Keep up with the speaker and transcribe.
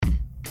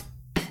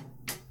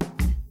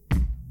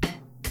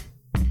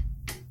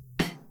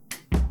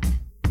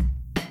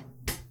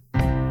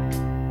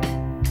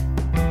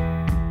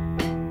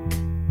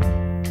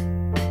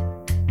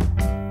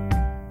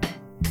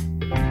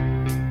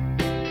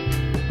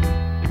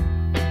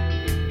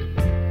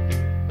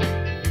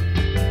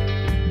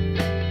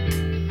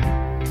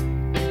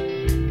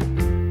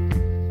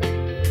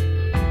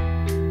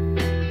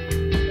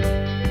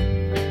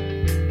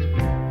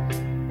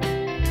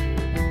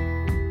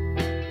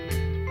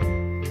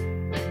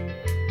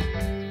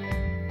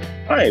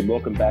Hi, and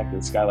welcome back to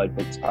the SKYLIT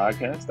Books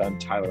podcast. I'm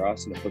Tyler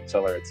Austin, a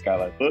bookseller at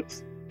SKYLIT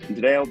Books, and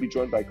today I'll be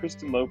joined by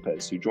Kristen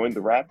Lopez, who joined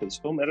The Wrap as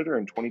film editor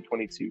in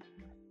 2022.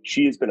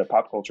 She has been a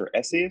pop culture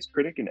essayist,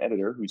 critic, and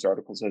editor whose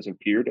articles has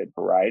appeared at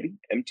Variety,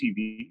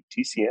 MTV,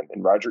 TCM,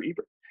 and Roger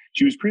Ebert.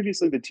 She was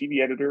previously the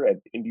TV editor at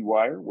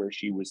IndieWire, where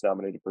she was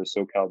nominated for a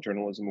SoCal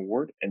Journalism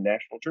Award and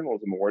National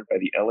Journalism Award by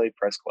the LA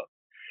Press Club.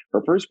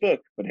 Her first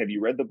book, But Have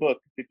You Read the Book?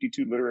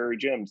 52 Literary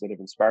Gems That Have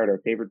Inspired Our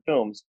Favorite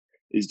Films,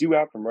 is due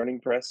out from Running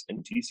Press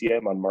and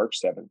TCM on March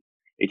 7th.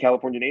 A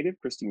California native,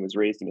 Kristen was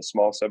raised in a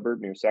small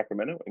suburb near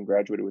Sacramento and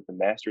graduated with a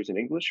master's in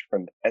English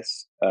from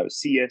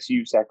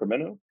CSU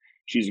Sacramento.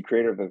 She's a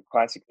creator of the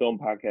classic film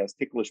podcast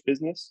Ticklish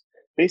Business.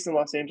 Based in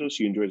Los Angeles,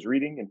 she enjoys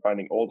reading and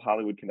finding old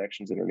Hollywood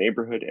connections in her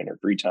neighborhood and her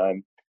free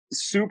time.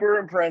 Super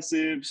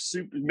impressive,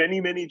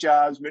 many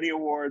jobs, many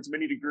awards,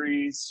 many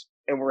degrees,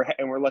 and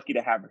we're lucky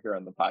to have her here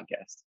on the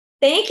podcast.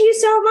 Thank you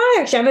so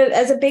much.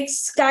 As a big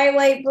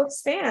SKYLIT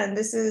Books fan,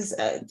 this is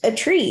a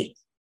treat.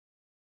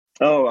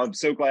 Oh, I'm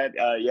so glad.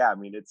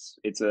 It's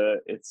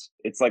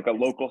like a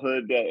local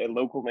hood, a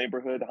local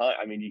neighborhood hunt.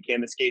 I mean, you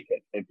can't escape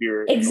it if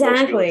you're in the Los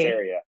Angeles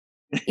area.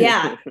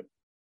 Yeah.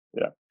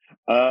 Yeah.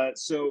 I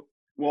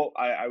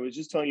was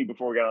just telling you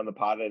before we got on the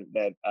pod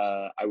that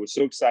I was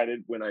so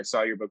excited when I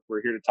saw your book.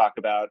 We're here to talk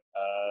about,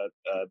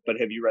 but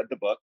have you read the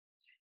book?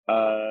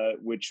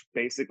 Which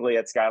basically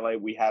at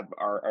SKYLIT, we have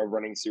our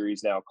running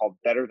series now called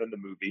Better Than the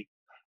Movie.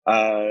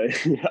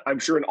 I'm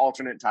sure an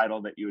alternate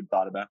title that you had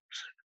thought about,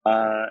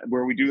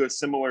 where we do a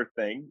similar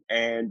thing.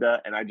 And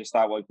I just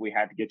thought like we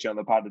had to get you on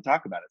the pod to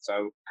talk about it.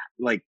 So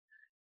like,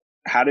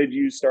 how did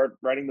you start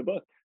writing the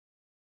book?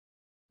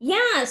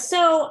 Yeah,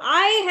 so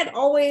I had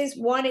always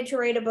wanted to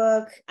write a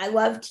book. I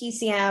love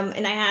TCM,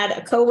 and I had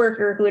a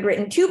coworker who had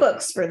written 2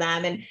 books for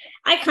them. And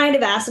I kind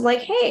of asked him,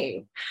 like,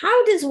 hey,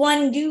 how does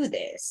one do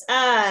this?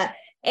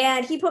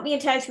 And he put me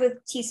in touch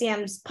with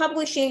TCM's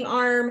publishing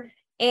arm,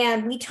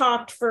 and we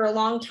talked for a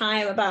long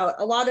time about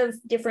a lot of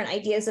different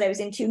ideas that I was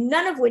into,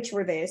 none of which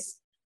were this.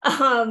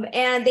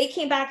 And they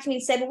came back to me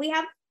and said, well, we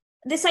have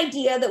this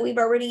idea that we've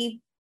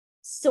already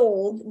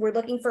sold. We're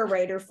looking for a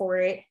writer for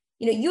it.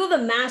 You know, you have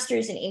a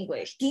master's in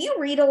English. Do you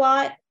read a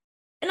lot?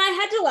 And I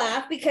had to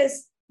laugh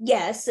because,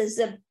 yes, as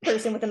a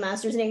person with a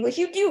master's in English,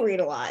 you do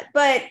read a lot.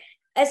 But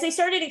as they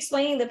started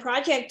explaining the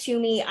project to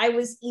me, I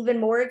was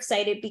even more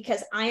excited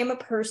because I am a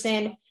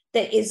person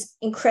that is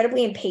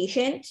incredibly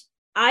impatient.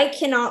 I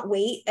cannot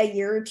wait a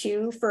year or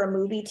 2 for a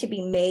movie to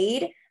be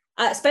made,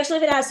 especially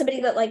if it has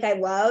somebody that like I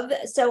love.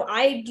 So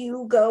I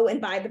do go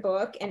and buy the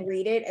book and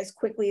read it as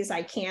quickly as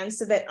I can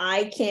so that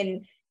I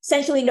can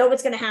essentially know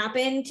what's going to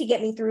happen to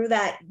get me through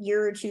that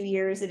year or 2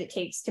 years that it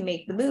takes to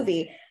make the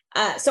movie.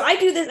 So I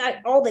do this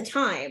all the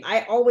time.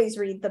 I always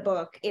read the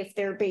book if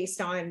they're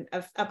based on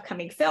an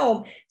upcoming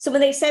film. So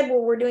when they said, well,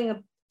 we're doing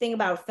a thing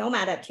about film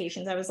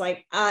adaptations, I was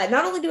like,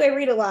 not only do I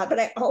read a lot, but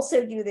I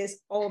also do this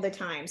all the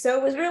time. So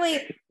it was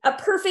really a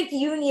perfect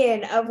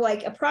union of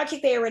like a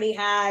project they already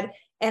had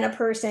and a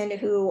person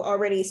who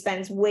already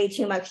spends way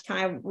too much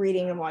time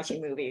reading and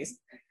watching movies.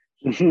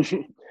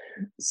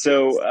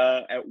 So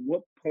at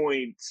what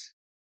point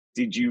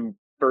did you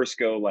first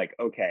go like,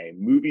 okay,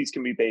 movies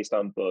can be based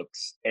on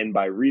books, and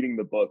by reading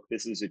the book,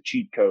 this is a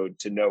cheat code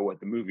to know what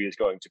the movie is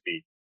going to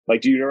be?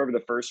 Like, do you remember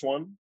the first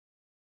one?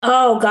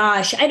 Oh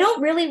gosh, I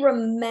don't really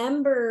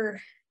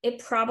remember. It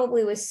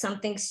probably was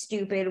something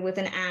stupid with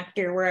an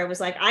actor where I was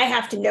like, I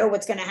have to know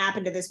what's going to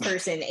happen to this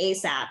person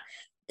ASAP.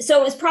 So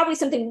it was probably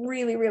something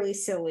really, really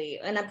silly,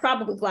 and I'm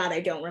probably glad I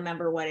don't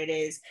remember what it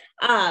is.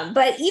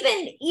 But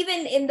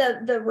even in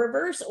the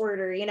reverse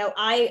order, you know,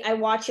 I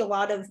watch a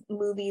lot of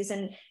movies,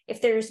 and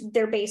if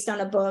they're based on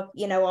a book,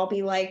 you know, I'll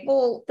be like,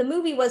 well, the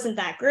movie wasn't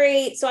that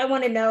great, so I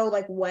want to know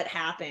like what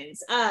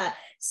happens.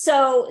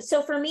 So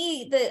for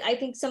me, I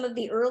think some of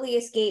the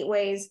earliest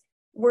gateways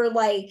were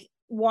like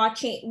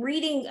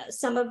reading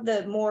some of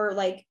the more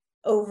like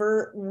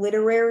over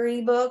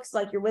literary books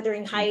like your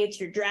Wuthering Heights,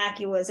 your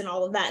Draculas, and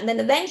all of that. And then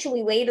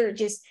eventually later,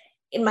 just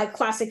in my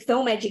classic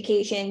film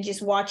education,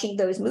 just watching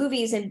those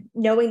movies and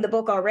knowing the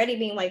book already,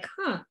 being like,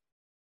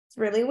 it's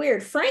really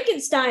weird.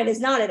 Frankenstein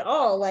is not at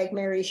all like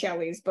Mary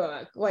Shelley's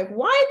book. Like,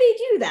 why'd they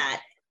do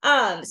that?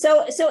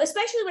 So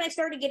especially when I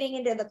started getting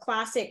into the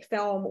classic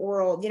film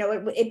world, you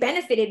know, it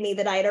benefited me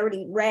that I had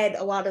already read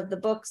a lot of the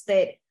books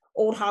that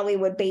old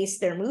Hollywood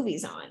based their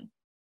movies on.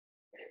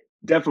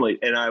 Definitely.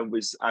 And I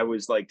was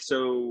like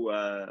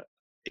so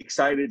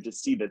excited to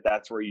see that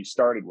that's where you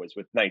started, was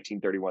with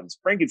 1931's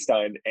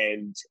Frankenstein.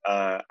 And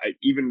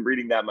even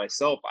reading that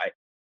myself,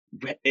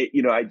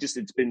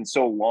 it's been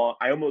so long,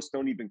 I almost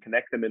don't even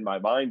connect them in my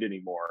mind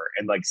anymore.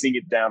 And like seeing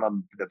it down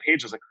on the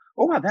page, I was like,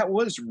 oh wow, that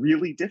was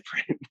really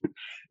different.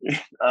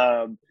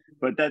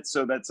 But that's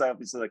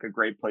obviously like a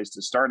great place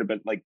to start.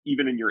 But like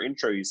even in your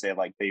intro, you say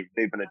like they've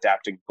been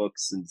adapting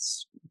books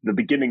since the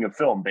beginning of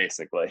film,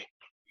 basically.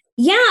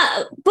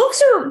 Yeah,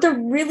 books are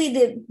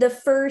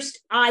the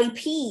first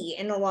IP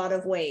in a lot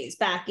of ways.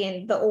 Back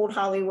in the old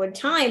Hollywood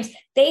times,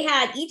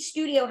 each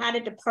studio had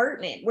a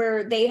department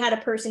where they had a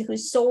person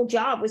whose sole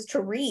job was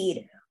to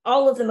read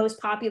all of the most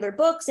popular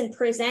books and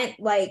present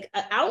like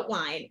an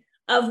outline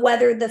of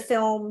whether the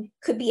film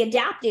could be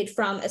adapted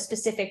from a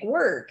specific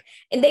work.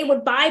 And they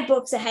would buy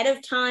books ahead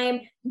of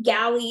time,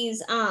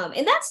 galleys,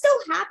 and that still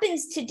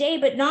happens today,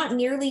 but not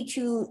nearly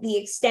to the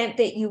extent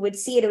that you would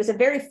see it. It was a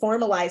very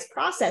formalized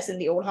process in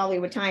the old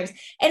Hollywood times.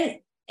 And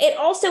it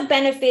also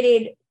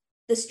benefited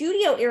the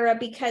studio era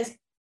because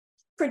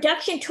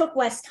production took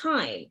less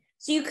time.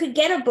 So you could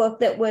get a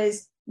book that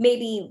was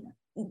maybe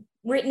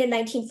written in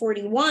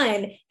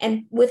 1941,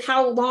 and with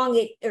how long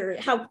it or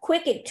how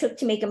quick it took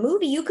to make a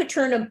movie, you could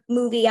turn a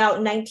movie out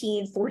in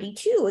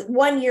 1942,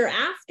 1 year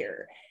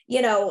after,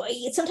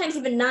 sometimes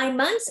even 9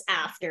 months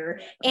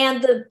after,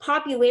 and the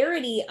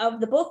popularity of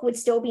the book would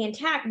still be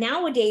intact.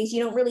 Nowadays,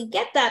 you don't really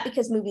get that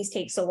because movies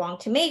take so long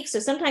to make. So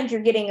sometimes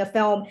you're getting a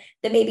film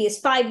that maybe is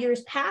 5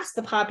 years past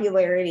the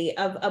popularity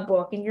of a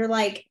book, and you're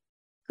like,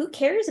 who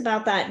cares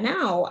about that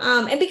now?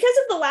 And because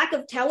of the lack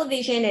of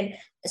television and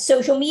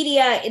social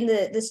media in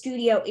the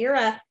studio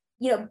era,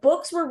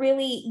 books were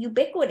really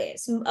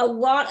ubiquitous. A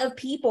lot of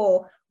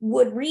people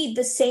would read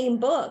the same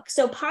book.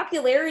 So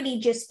popularity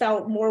just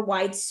felt more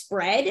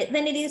widespread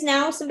than it is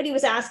now. Somebody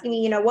was asking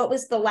me, what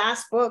was the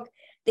last book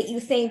that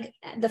you think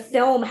the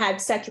film had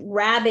such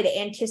rabid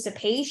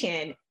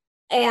anticipation?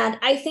 And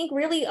I think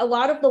really a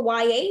lot of the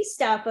YA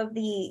stuff of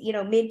the,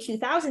 mid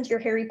 2000s, your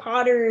Harry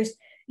Potters,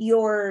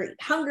 your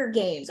Hunger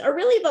Games are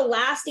really the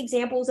last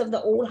examples of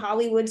the old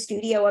Hollywood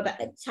studio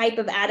type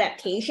of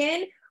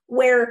adaptation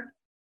where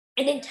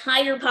an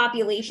entire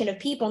population of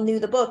people knew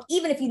the book.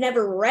 Even if you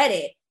never read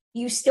it,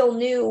 you still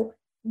knew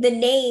the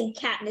name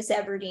Katniss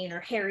Everdeen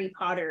or Harry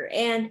Potter.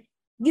 And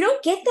you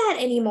don't get that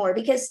anymore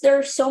because there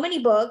are so many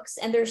books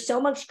and there's so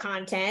much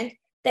content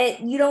that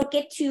you don't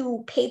get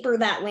to paper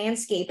that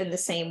landscape in the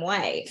same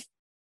way.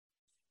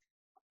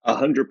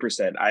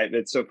 100%.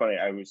 It's so funny.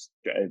 I was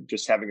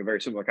just having a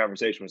very similar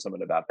conversation with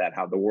someone about that,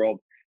 how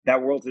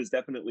that world has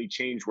definitely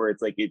changed, where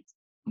it's like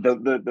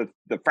the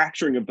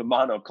fracturing of the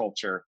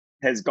monoculture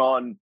has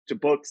gone to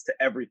books, to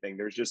everything.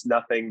 There's just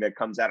nothing that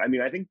comes out. I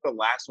mean, I think the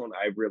last one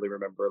I really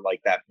remember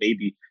like that,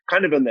 maybe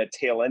kind of on the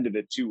tail end of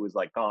it too, was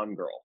like Gone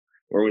Girl,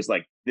 where it was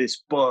like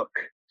this book,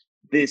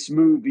 this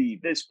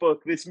movie, this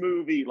book, this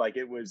movie. Like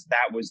that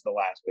was the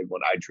last big one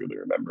I truly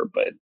remember.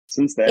 But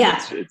since then,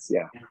 it's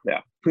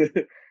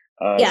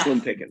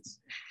slim pickings.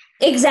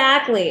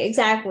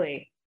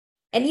 Exactly.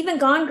 And even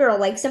Gone Girl,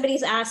 like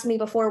somebody's asked me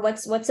before,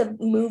 what's a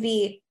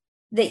movie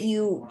that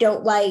you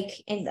don't like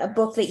and a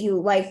book that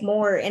you like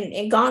more?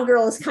 And Gone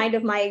Girl is kind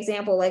of my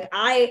example. Like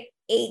I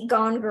ate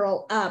Gone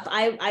Girl up.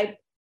 I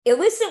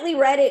illicitly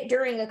read it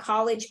during a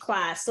college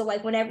class. So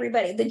like when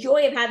the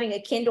joy of having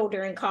a Kindle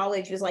during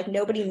college was like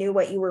nobody knew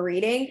what you were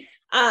reading.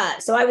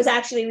 So I was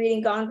actually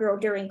reading Gone Girl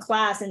during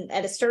class, and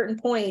at a certain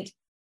point,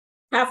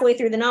 halfway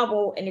through the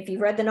novel, and if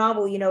you've read the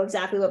novel, you know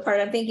exactly what part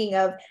I'm thinking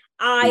of,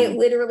 I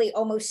literally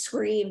almost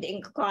screamed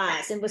in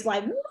class and was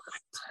like, what?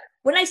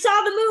 When I saw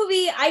the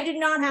movie, I did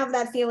not have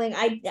that feeling.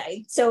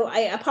 So I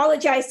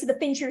apologize to the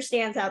Fincher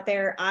stands out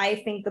there.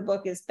 I think the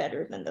book is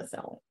better than the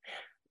film,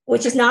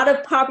 which is not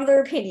a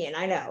popular opinion,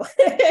 I know.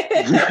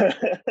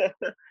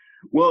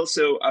 Well,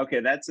 so,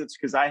 okay, that's it,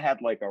 because I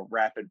had like a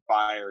rapid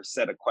fire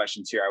set of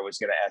questions here I was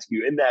going to ask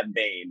you in that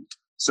vein.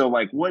 So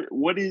like,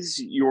 what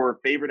is your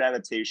favorite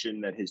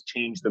adaptation that has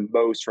changed the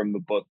most from the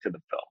book to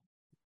the film?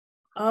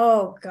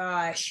 Oh,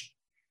 gosh.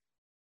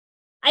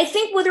 I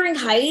think Wuthering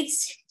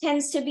Heights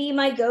tends to be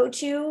my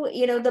go-to.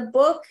 The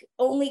book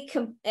only,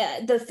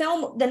 the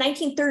film, the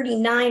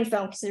 1939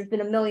 film, because there's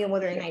been a million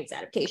Wuthering Heights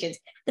adaptations.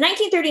 The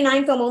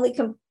 1939 film only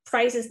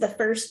comprises the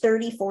first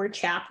 34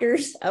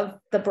 chapters of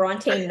the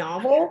Bronte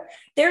novel.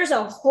 There's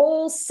a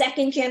whole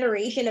second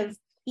generation of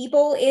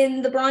people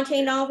in the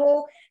Bronte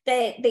novel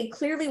that they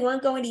clearly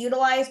weren't going to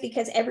utilize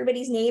because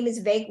everybody's name is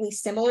vaguely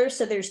similar.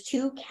 So there's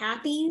two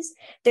Cathys.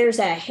 There's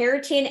a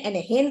Hareton and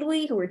a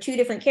Hindley, who are two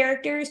different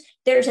characters.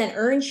 There's an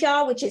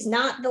Earnshaw, which is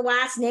not the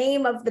last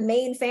name of the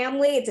main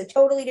family. It's a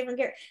totally different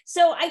character.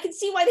 So I can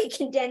see why they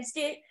condensed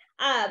it.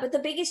 But the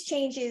biggest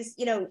change is,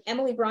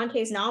 Emily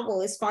Bronte's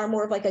novel is far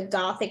more of like a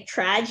Gothic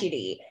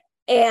tragedy.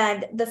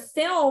 And the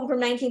film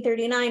from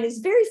 1939 is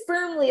very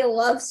firmly a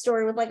love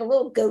story with like a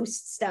little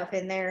ghost stuff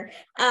in there.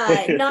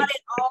 Not at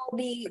all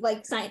the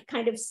like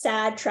kind of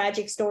sad,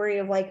 tragic story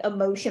of like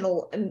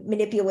emotional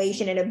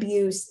manipulation and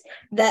abuse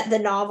that the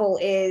novel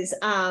is.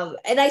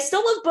 And I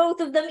still love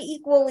both of them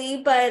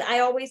equally, but I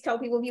always tell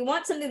people, if you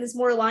want something that's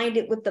more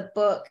aligned with the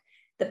book,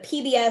 the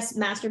PBS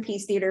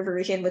Masterpiece Theater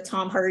version with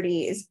Tom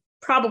Hardy is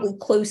probably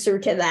closer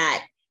to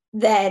that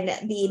than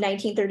the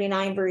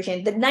 1939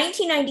 version. The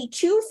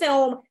 1992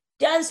 film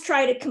does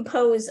try to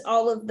compose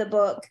all of the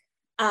book,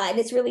 and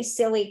it's really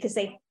silly because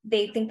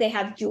they think they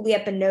have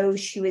Juliette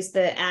Binoche, who is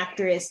the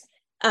actress.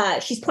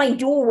 She's playing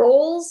dual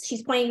roles.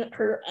 She's playing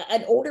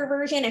an older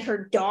version and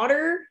her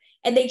daughter,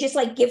 and they just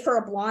like give her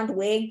a blonde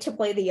wig to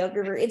play the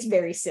younger version. It's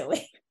very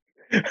silly.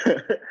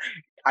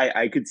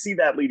 I could see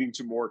that leading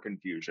to more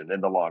confusion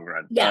in the long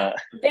run. Yeah,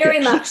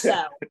 very much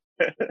so.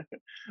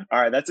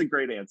 All right, that's a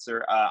great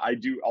answer. I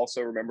do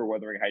also remember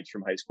Wuthering Heights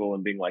from high school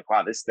and being like,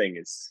 wow, this thing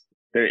is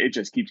It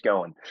just keeps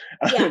going.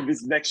 Yeah.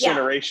 This next Yeah.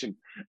 generation.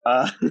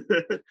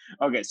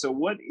 Okay, so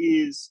what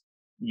is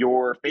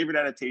your favorite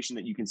adaptation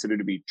that you consider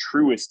to be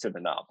truest to the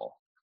novel?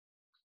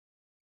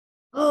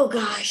 Oh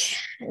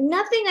gosh,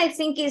 nothing I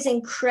think is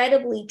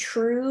incredibly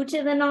true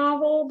to the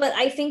novel, but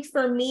I think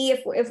for me,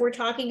 if we're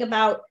talking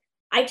about,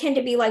 I tend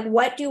to be like,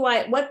 what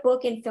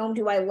book and film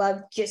do I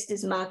love just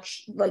as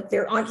much? Like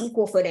they're on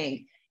equal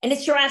footing, and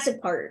it's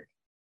Jurassic Park.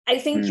 I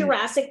think Mm,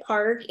 Jurassic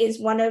Park is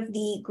one of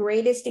the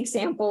greatest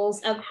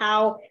examples of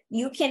how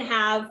you can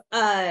have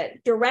a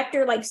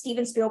director like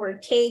Steven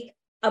Spielberg take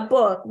a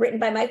book written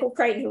by Michael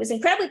Crichton, who was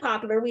incredibly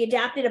popular. We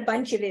adapted a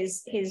bunch of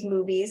his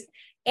movies,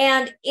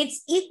 and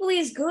it's equally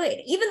as good,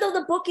 even though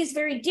the book is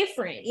very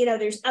different.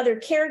 There's other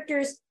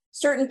characters.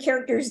 Certain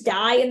characters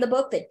die in the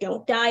book that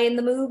don't die in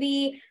the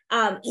movie.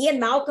 Ian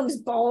Malcolm's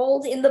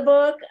bald in the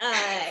book.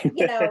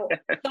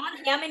 John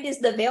Hammond is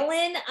the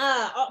villain.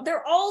 There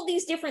are all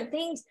these different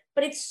things,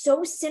 but it's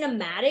so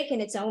cinematic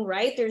in its own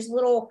right. There's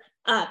little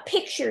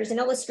pictures and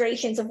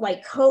illustrations of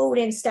like code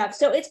and stuff.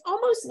 So it's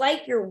almost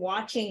like you're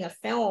watching a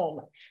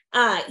film,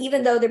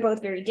 even though they're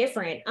both very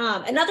different.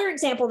 Another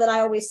example that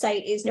I always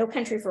cite is No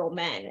Country for Old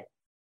Men.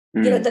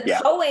 The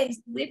yeah. Coens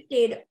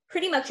lifted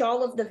pretty much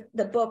all of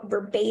the book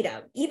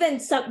verbatim. Even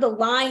the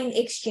line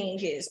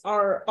exchanges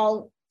are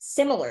all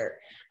similar.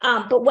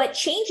 But what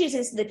changes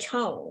is the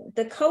tone.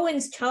 The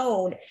Coens'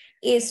 tone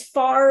is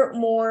far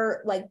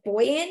more like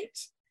buoyant.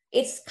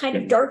 It's kind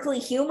of Mm. darkly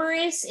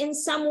humorous in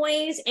some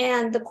ways.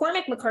 And the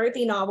Cormac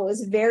McCarthy novel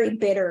is very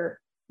bitter,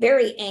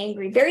 very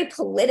angry, very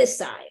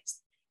politicized.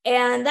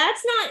 And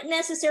that's not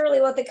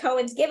necessarily what the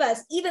Coens give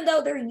us, even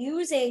though they're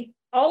using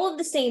all of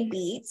the same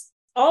beats,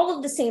 all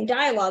of the same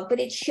dialogue, but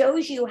it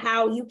shows you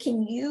how you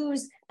can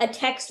use a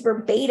text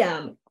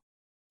verbatim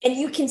and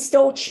you can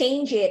still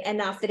change it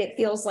enough that it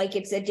feels like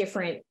it's a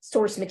different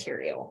source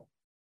material.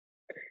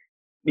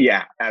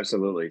 Yeah,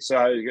 absolutely.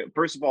 So,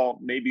 first of all,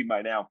 maybe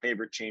my now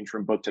favorite change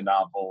from book to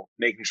novel,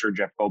 making sure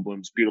Jeff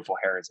Goldblum's beautiful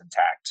hair is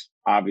intact,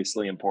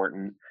 obviously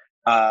important.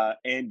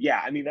 And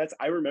yeah, I mean,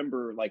 I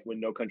remember like when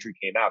No Country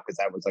came out, because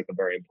that was like a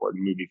very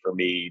important movie for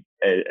me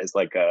as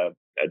like a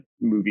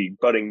movie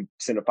budding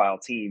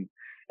cinephile teen,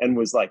 and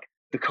was like,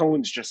 the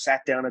Coens just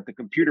sat down at the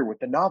computer with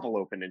the novel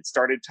open and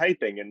started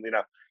typing, and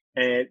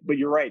but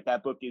you're right,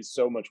 that book is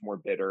so much more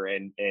bitter,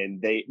 and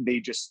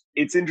they just,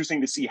 it's interesting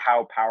to see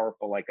how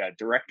powerful like a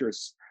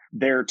director's,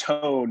 their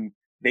tone,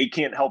 they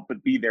can't help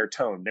but be their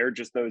tone. They're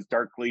just those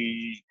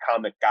darkly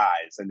comic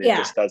guys, and it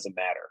just doesn't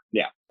matter.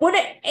 Yeah.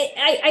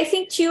 I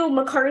think too,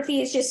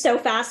 McCarthy is just so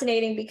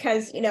fascinating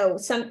because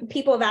some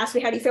people have asked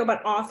me, how do you feel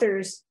about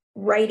authors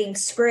writing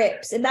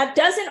scripts? And that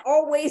doesn't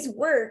always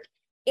work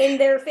in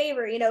their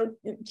favor.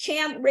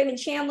 Raymond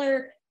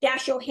Chandler,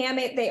 Dashiell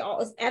Hammett, they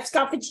all, F.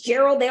 Scott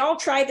Fitzgerald, they all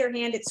tried their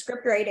hand at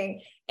script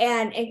writing.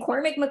 And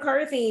Cormac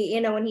McCarthy,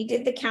 when he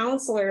did The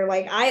Counselor,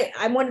 like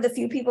I'm one of the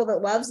few people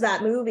that loves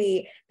that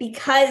movie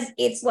because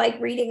it's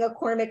like reading a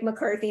Cormac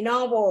McCarthy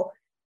novel,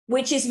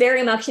 which is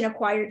very much an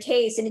acquired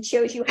taste. And it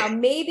shows you how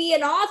maybe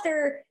an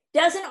author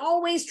doesn't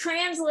always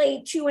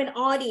translate to an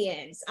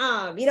audience.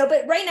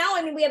 But right now,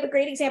 I mean, we have a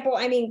great example.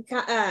 I mean,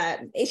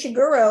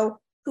 Ishiguro,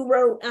 who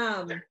wrote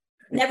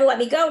Never Let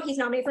Me Go, he's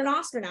nominated for an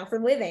Oscar now for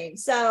Living.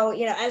 So,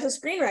 as a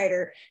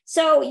screenwriter,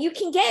 so you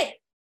can get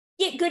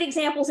good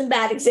examples and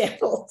bad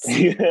examples.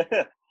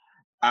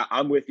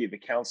 I'm with you. The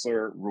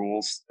Counselor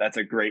rules. That's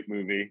a great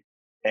movie.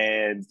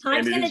 And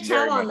time's going to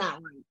tell on that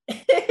one.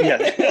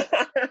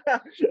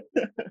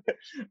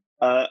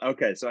 Yeah.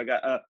 Okay, so I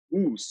got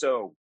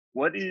so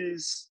what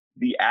is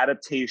the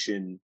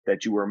adaptation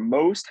that you were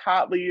most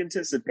hotly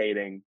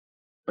anticipating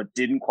but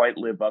didn't quite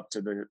live up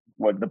to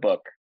the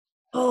book?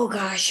 Oh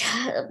gosh,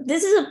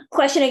 this is a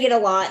question I get a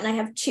lot, and I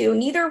have two,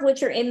 neither of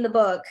which are in the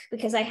book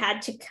because I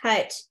had to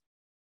cut.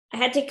 I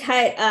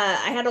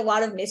had a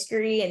lot of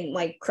mystery and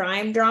like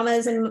crime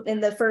dramas in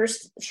the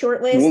first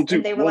short list,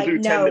 and they were like, do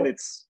 10 no.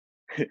 minutes.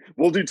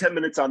 We'll do 10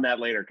 minutes on that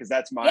later because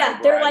that's my.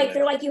 Yeah, they're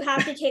like, you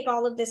have to take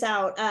all of this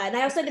out. And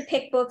I also had to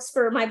pick books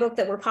for my book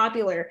that were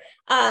popular.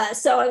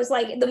 So I was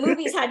like, the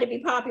movies had to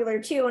be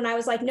popular too. And I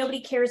was like, nobody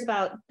cares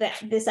about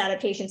this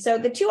adaptation. So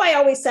the two I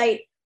always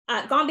cite,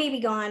 Gone Baby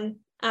Gone.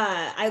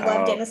 I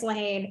love Dennis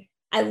Lehane.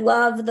 I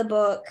love the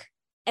book.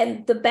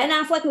 And the Ben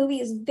Affleck movie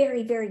is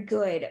very, very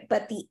good.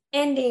 But the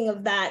ending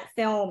of that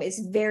film is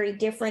very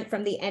different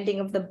from the ending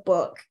of the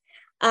book.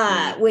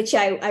 Which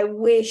I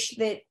wish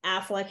that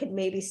Affleck had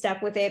maybe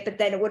stuck with it, but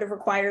then it would have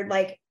required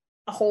like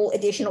a whole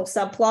additional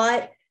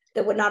subplot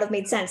that would not have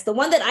made sense. The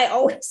one that I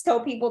always tell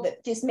people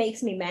that just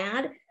makes me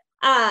mad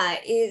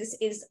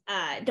is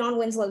Don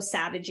Winslow's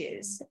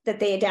Savages that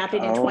they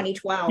adapted in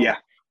 2012. Yeah.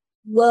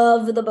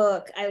 Love the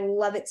book. I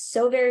love it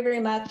so very, very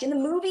much. And the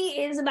movie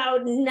is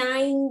about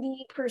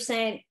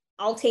 90%.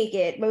 I'll take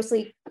it,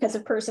 mostly because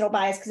of personal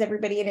bias, because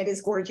everybody in it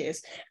is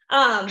gorgeous.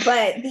 But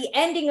the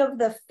ending of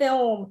the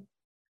film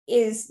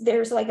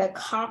there's like a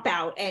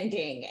cop-out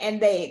ending, and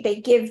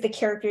they give the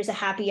characters a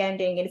happy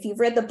ending. And if you've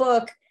read the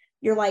book,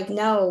 you're like,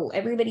 no,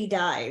 everybody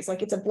dies.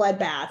 Like it's a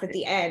bloodbath at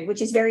the end,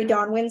 which is very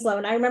Dawn Winslow.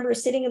 And I remember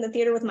sitting in the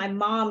theater with my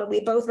mom and we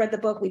both read the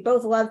book. We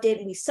both loved it.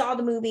 And we saw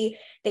the movie.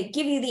 They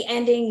give you the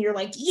ending. You're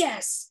like,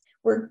 yes,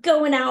 we're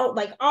going out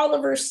like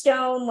Oliver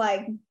Stone,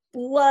 like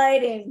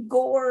blood and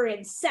gore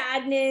and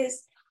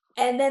sadness.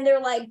 And then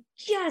they're like,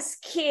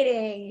 just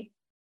kidding.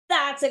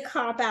 That's a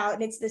cop out.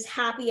 And it's this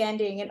happy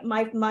ending. And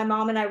my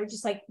mom and I were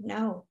just like,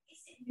 no,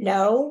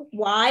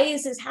 why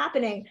is this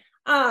happening?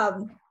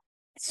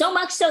 So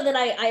much so that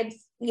I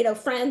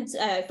friends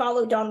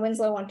follow Dawn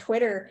Winslow on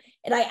Twitter,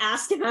 and I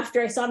asked him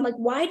after I saw him, like,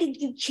 why did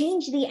you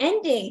change the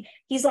ending?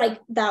 He's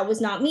like, that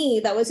was not me.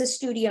 That was a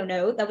studio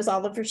note. That was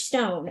Oliver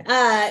Stone.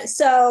 I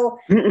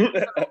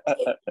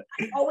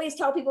always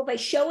tell people, if I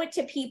show it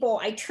to people,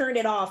 I turn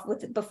it off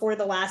before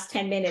the last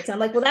 10 minutes. I'm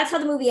like, well, that's how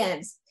the movie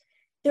ends.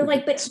 They're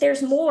like, but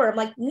there's more. I'm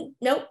like,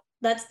 nope.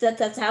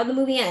 That's how the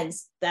movie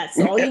ends. That's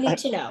all you need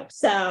to know.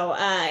 So,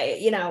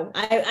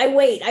 I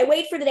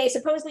wait for the day.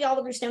 Supposedly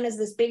Oliver Stone has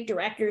this big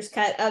director's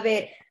cut of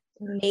it.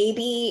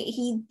 Maybe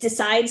he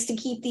decides to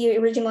keep the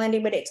original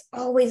ending, but it's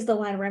always the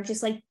line where I'm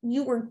just like,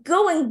 you were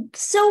going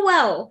so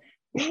well.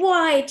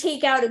 Why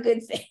take out a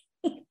good thing?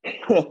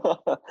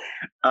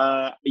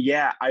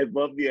 Yeah, I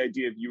love the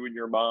idea of you and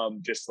your mom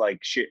just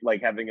like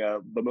having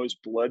the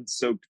most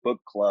blood-soaked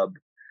book club.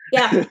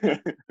 Yeah.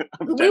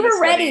 We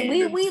were ready.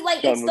 We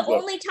like, it's the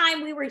only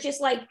time we were just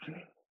like,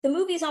 the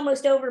movie's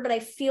almost over, but I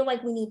feel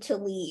like we need to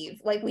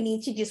leave. Like we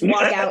need to just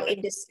walk out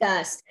in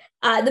disgust.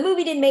 The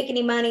movie didn't make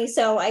any money,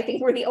 so I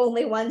think we're the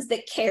only ones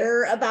that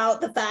care about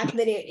the fact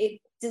that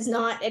it does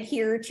not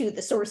adhere to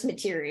the source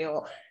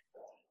material.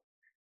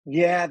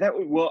 Yeah,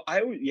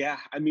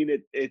 I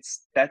mean,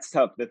 that's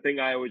tough. The thing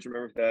I always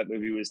remember for that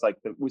movie was like,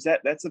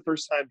 that's the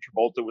first time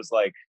Travolta was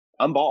like,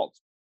 I'm bald.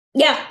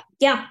 Yeah.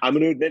 I'm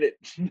going to admit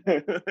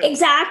it.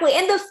 Exactly.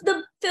 And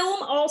the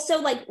film also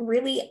like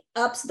really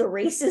ups the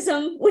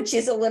racism, which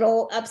is a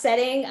little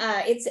upsetting.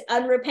 It's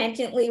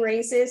unrepentantly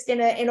racist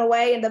in a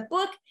way. And the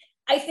book,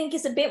 I think,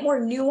 is a bit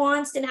more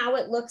nuanced in how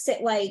it looks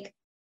at like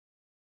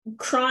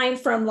crime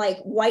from like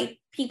white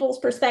people's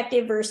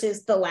perspective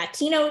versus the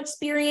Latino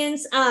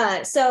experience.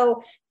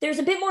 So there's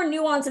a bit more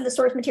nuance in the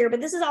source material,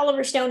 but this is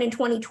Oliver Stone in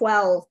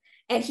 2012.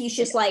 And he's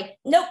just like,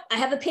 nope, I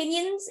have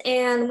opinions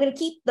and I'm going to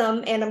keep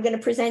them and I'm going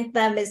to present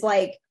them as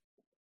like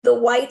the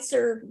whites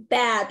are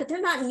bad, but they're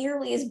not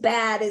nearly as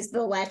bad as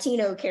the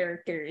Latino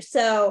characters.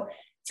 So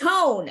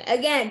tone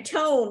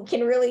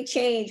can really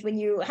change when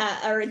you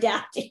are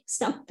adapting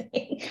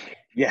something.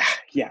 Yeah.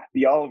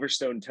 The Oliver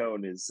Stone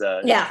tone is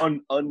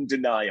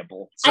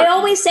undeniable. Certainly. I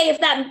always say if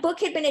that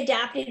book had been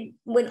adapted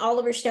when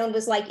Oliver Stone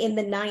was like in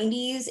the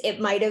 90s, it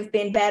might have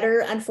been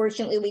better.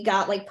 Unfortunately, we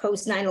got like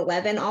post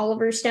 9/11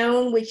 Oliver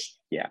Stone, which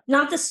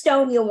not the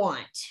Stone you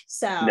want.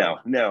 So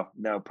no.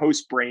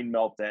 Post brain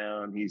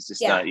meltdown. He's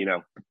just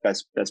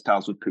best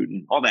pals with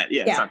Putin. All that.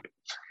 Yeah. It's not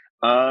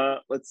good.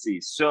 Let's see.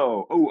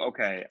 So,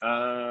 okay.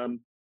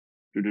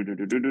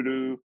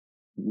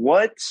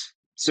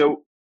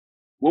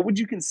 What would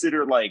you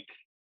consider like,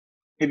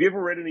 have you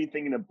ever read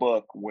anything in a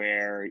book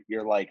where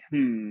you're like,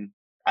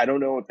 I don't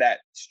know if that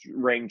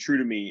rang true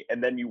to me,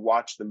 and then you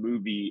watch the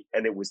movie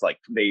and it was like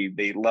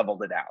they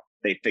leveled it out,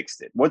 they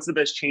fixed it? What's the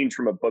best change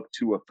from a book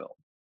to a film?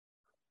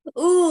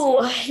 Ooh,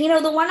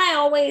 the one I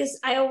always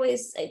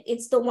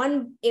it's the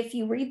one, if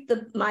you read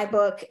my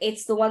book,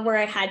 it's the one where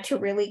I had to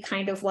really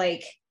kind of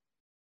like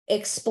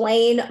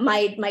explain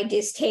my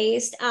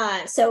distaste.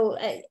 So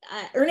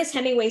Ernest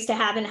Hemingway's To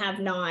Have and Have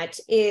Not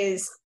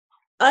is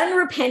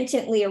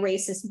unrepentantly a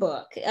racist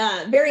book,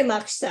 very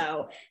much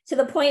so, to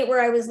the point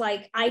where I was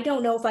like, I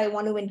don't know if I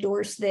want to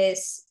endorse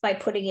this by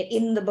putting it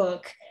in the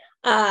book.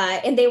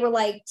 And they were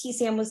like,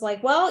 TCM was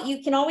like, well,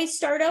 you can always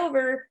start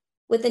over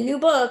with a new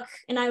book.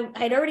 And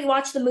I'd already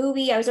watched the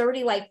movie. I was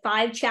already like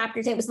 5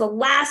 chapters. It was the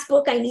last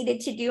book I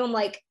needed to do. I'm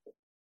like,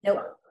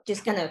 nope,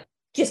 just gonna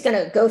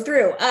go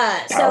through.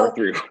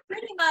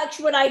 Pretty much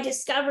what I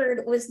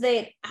discovered was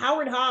that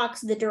Howard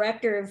Hawks, the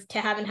director of To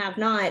Have and Have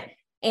Not,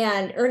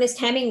 and Ernest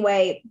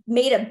Hemingway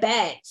made a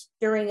bet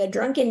during a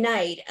drunken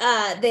night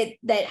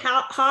that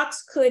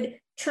Hawks could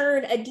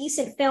turn a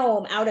decent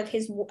film out of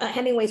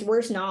Hemingway's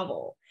worst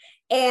novel.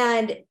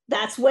 And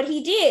that's what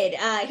he did.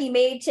 He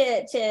made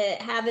to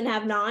Have and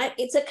Have Not.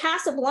 It's a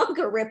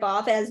Casablanca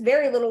ripoff. It has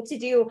very little to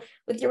do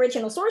with the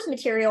original source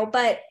material.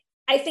 But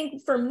I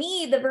think for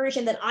me, the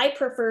version that I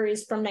prefer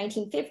is from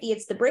 1950.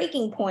 It's The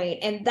Breaking Point.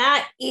 And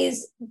that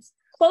is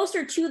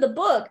closer to the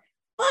book.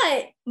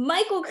 But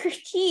Michael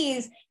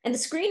Curtiz and the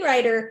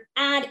screenwriter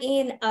add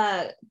in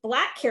a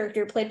Black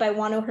character played by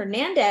Juano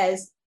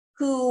Hernandez,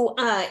 who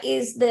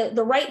is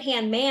the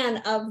right-hand man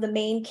of the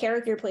main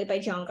character played by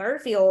John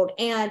Garfield.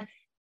 And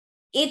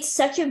it's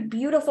such a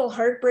beautiful,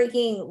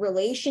 heartbreaking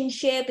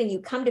relationship, and you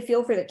come to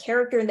feel for the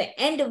character. And the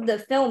end of the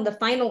film, the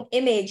final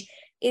image,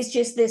 is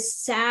just this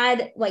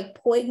sad, like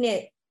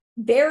poignant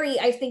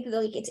I think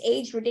like it's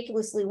aged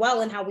ridiculously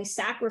well in how we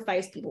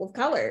sacrifice people of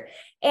color.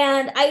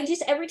 And I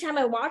just, every time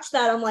I watch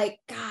that, I'm like,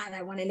 God,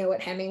 I want to know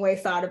what Hemingway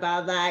thought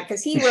about that.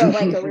 Cause he wrote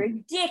like a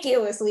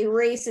ridiculously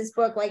racist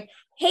book, like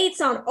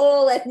hates on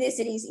all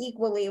ethnicities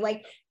equally.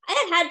 Like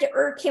it had to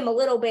irk him a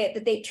little bit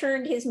that they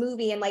turned his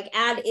movie and like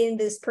add in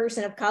this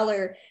person of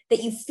color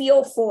that you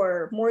feel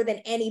for more than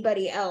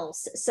anybody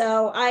else.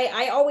 So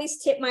I always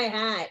tip my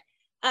hat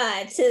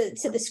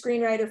to the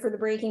screenwriter for The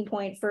Breaking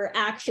Point for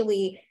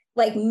actually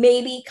like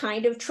maybe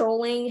kind of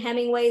trolling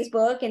Hemingway's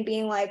book and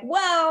being like,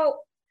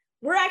 well,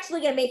 we're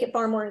actually going to make it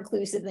far more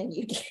inclusive than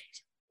you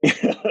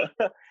did.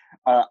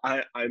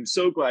 I'm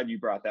so glad you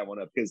brought that one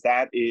up, because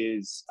that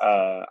is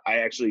I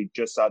actually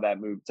just saw that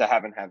movie, To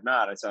Have and Have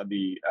Not. I saw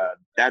the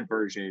that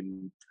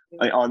version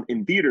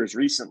in theaters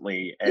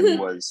recently, and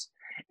was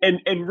and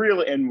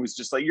really and was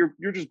just like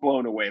you're just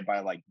blown away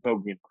by like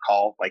Bogey and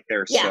McCall, like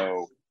they're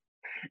so.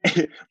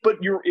 But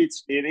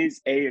it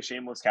is a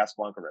shameless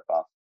Casablanca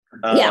ripoff.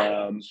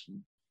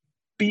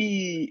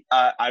 B,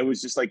 I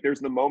was just like, there's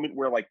the moment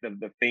where like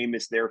their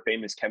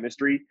famous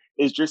chemistry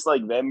is just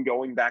like them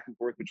going back and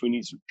forth between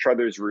each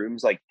other's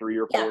rooms like 3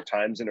 or 4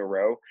 times in a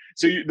row.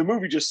 So the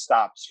movie just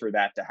stops for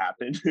that to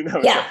happen. And I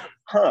was like,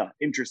 huh,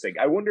 interesting.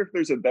 I wonder if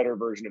there's a better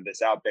version of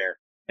this out there.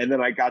 And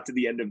then I got to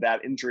the end of that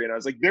entry and I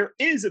was like, there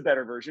is a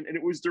better version. And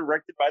it was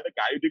directed by the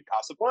guy who did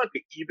Casablanca,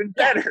 even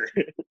better.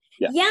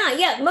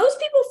 Yeah. Most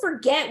people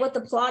forget what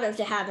the plot of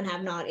To Have and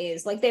Have Not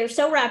is. Like they're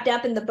so wrapped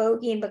up in the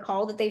Bogey and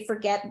Bacall that they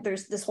forget that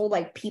there's this whole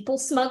like people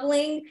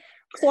smuggling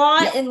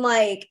plot and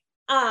like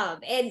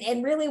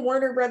and really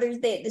Warner Brothers,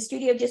 the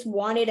studio just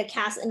wanted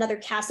another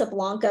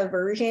Casablanca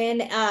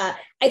version. I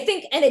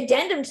think an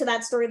addendum to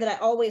that story that I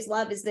always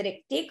love is that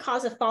it did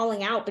cause a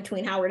falling out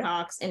between Howard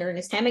Hawks and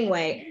Ernest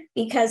Hemingway,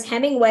 because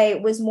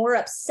Hemingway was more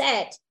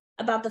upset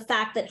about the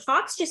fact that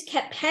Hawks just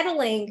kept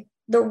peddling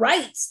the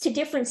rights to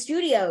different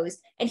studios,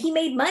 and he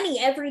made money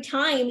every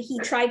time he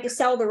tried to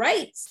sell the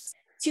rights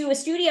to a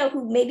studio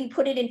who maybe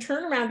put it in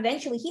turnaround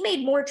eventually. He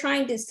made more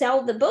trying to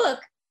sell the book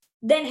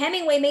than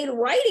Hemingway made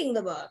writing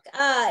the book.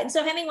 And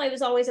so Hemingway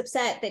was always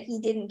upset that he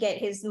didn't get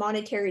his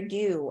monetary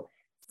due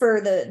for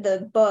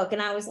the book.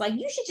 And I was like,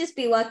 you should just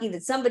be lucky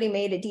that somebody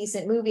made a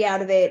decent movie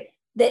out of it,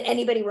 that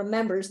anybody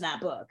remembers that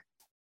book.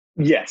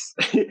 Yes.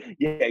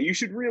 Yeah, you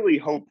should really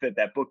hope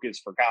that book is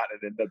forgotten,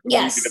 and that the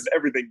movie of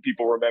everything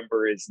people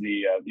remember is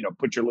the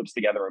put your lips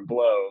together and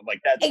blow.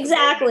 Like that's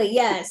exactly.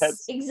 Yes,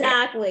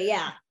 exactly.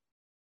 Yeah.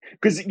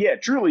 Because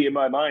truly in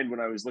my mind, when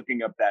I was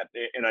looking up that,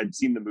 and I'd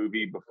seen the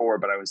movie before,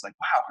 but I was like,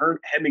 wow,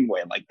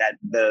 Hemingway, like that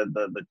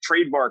the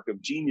trademark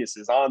of genius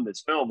is on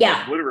this film,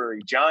 like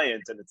literary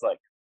giants, and it's like,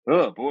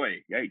 oh boy,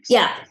 yikes.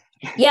 Yeah.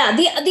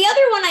 The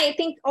other one I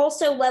think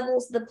also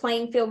levels the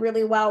playing field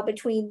really well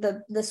between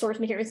the source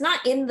material. It's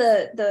not in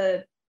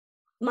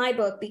my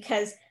book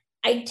because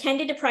I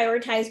tended to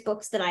prioritize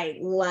books that I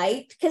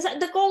liked, because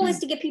the goal is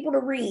to get people to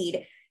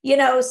read.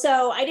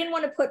 So I didn't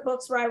want to put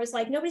books where I was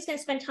like, nobody's going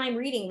to spend time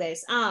reading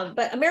this.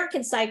 But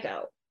American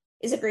Psycho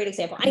is a great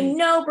example. I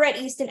know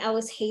Bret Easton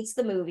Ellis hates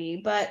the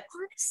movie, but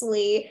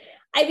honestly,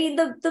 I mean,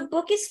 the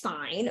book is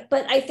fine,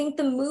 but I think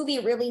the movie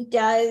really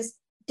does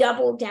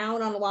double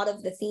down on a lot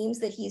of the themes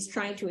that he's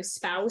trying to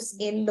espouse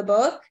in the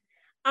book,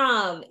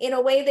 in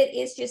a way that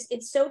is just,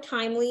 it's so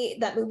timely.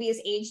 That movie is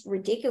aged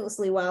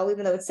ridiculously well,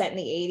 even though it's set in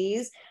the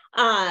 80s.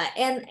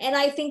 And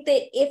I think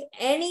that if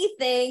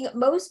anything,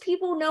 most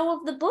people know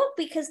of the book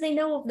because they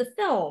know of the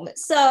film.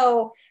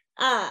 So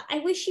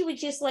I wish you would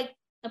just like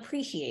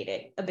appreciate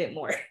it a bit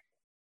more.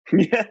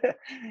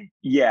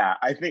 Yeah,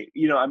 I think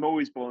I'm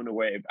always blown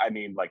away. I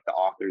mean, like the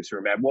authors who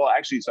remember. Well,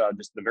 actually, so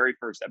just the very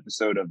first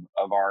episode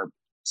of our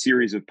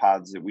series of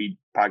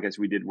podcasts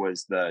we did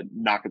was the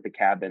Knock at the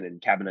Cabin and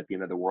Cabin at the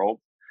End of the World,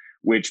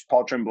 which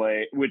Paul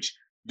Tremblay, which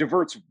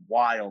diverts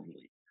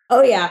wildly.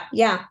 Oh yeah.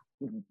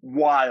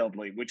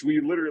 Wildly, which we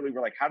literally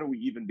were like, how do we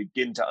even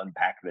begin to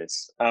unpack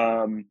this?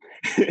 And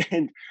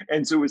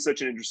so it was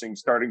such an interesting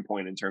starting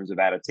point in terms of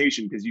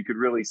adaptation, because you could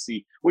really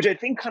see, which I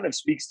think kind of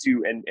speaks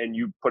to, and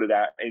you put it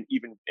out, and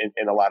even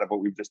in a lot of what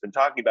we've just been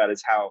talking about,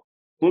 is how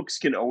books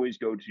can always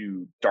go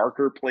to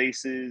darker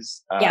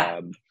places.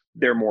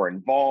 They're more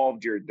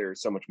involved. They're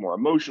so much more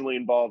emotionally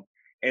involved.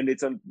 And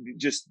it's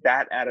just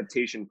that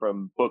adaptation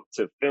from book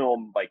to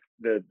film, like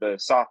the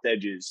soft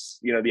edges,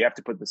 you have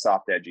to put the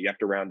soft edge. You have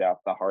to round out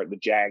the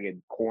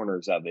jagged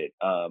corners of it,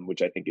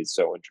 which I think is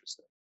so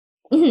interesting.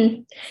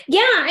 Mm-hmm.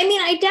 Yeah, I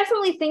mean, I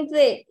definitely think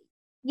that,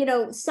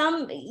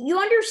 you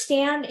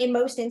understand in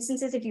most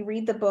instances, if you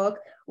read the book,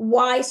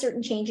 why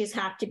certain changes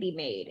have to be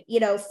made.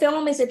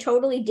 Film is a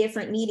totally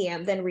different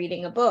medium than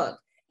reading a book.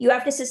 You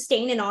have to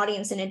sustain an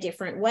audience in a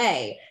different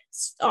way.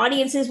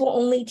 Audiences will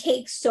only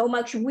take so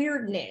much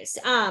weirdness.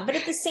 But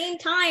at the same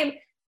time,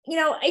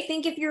 I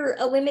think if you're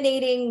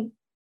eliminating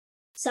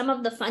some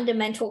of the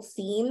fundamental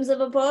themes of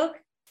a book,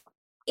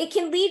 it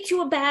can lead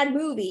to a bad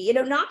movie.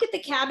 Knock at the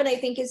Cabin, I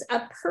think, is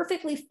a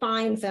perfectly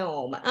fine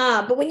film.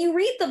 But when you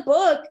read the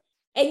book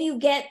and you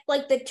get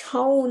like the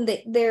tone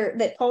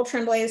that Paul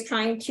Tremblay is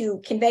trying to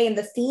convey, and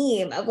the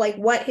theme of like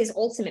what his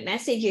ultimate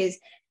message is,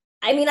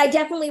 I mean, I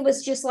definitely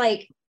was just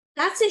like,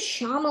 that's a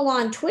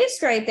Shyamalan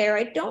twist right there.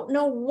 I don't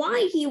know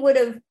why he would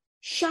have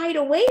shied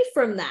away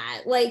from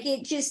that. Like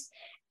it just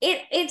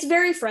it's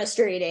very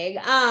frustrating.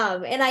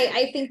 And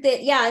I think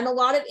that, yeah, in a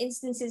lot of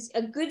instances,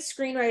 a good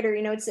screenwriter,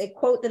 it's a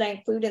quote that I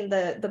include in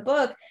the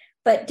book,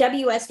 but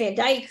W.S. Van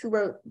Dyke, who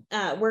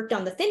worked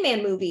on the Thin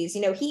Man movies,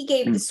 he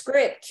gave the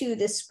script to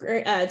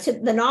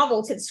the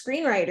novel to the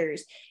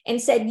screenwriters and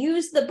said,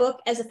 use the book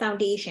as a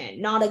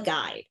foundation, not a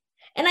guide.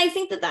 And I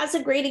think that that's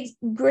a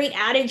great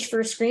adage for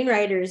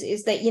screenwriters,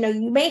 is that,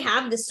 you may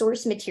have the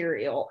source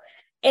material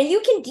and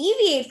you can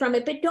deviate from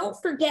it, but don't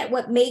forget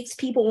what makes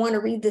people want to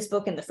read this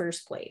book in the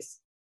first place.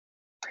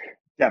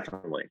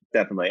 Definitely.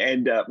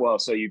 And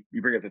so you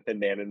bring up the Thin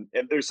Man,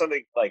 and there's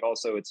something like,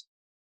 also, it's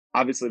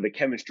obviously the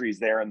chemistry is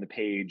there on the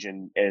page,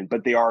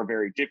 but they are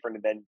very different.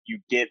 And then you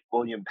get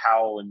William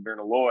Powell and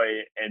Myrna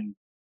Loy, and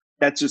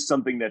that's just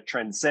something that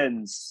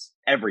transcends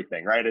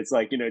everything, right? It's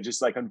like,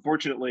 just like,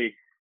 unfortunately,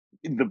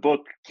 the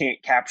book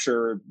can't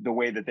capture the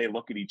way that they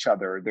look at each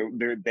other,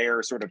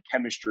 their sort of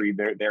chemistry,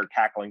 their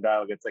cackling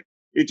dialogue. It's like,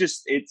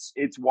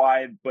 it's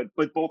wide, but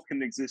both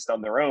can exist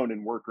on their own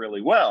and work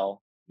really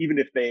well, even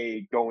if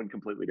they go in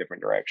completely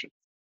different directions.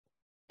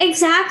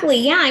 Exactly.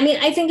 Yeah. I mean,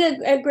 I think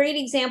a great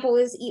example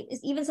is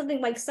even something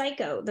like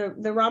Psycho.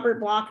 The Robert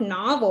Bloch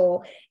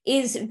novel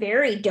is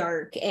very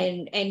dark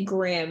and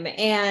grim,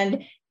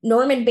 and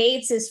Norman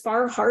Bates is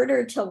far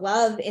harder to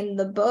love in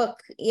the book,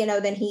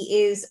 than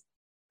he is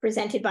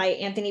presented by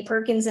Anthony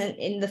Perkins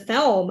in the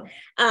film.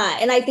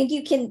 And I think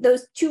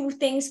those two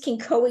things can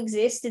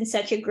coexist in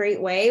such a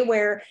great way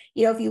where,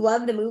 if you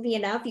love the movie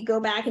enough, you go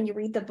back and you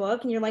read the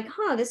book and you're like,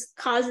 this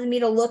causes me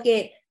to look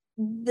at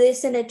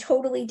this in a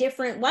totally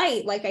different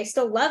light. Like, I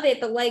still love it,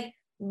 but like,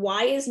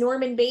 why is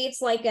Norman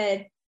Bates like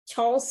a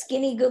tall,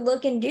 skinny, good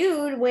looking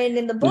dude when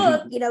in the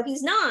book,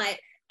 he's not?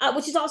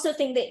 Which is also a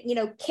thing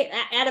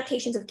that,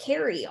 adaptations of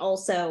Carrie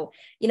also,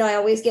 I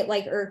always get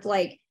like irked,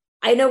 like,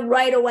 I know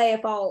right away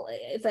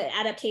if an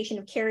adaptation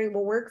of Carrie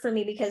will work for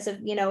me because of,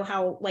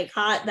 how like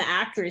hot the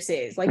actress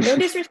is. Like, no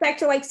disrespect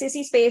to like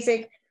Sissy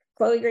Spacek,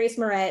 Chloe Grace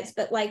Moretz,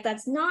 but like,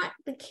 that's not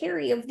the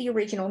Carrie of the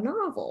original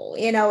novel,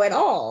 at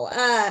all.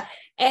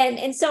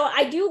 And so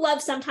I do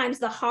love sometimes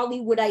the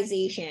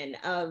Hollywoodization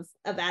of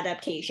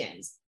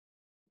adaptations.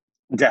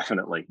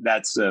 Definitely.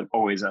 That's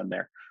always on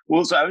there.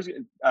 Well, so I was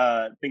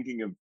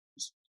thinking of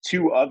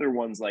two other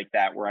ones like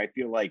that, where I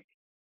feel like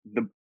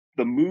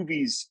the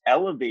movies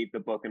elevate the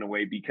book in a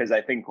way, because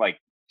I think like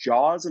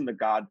Jaws and The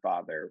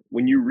Godfather,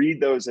 when you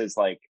read those as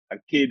like a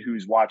kid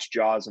who's watched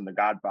Jaws and The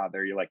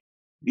Godfather, you're like,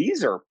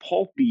 these are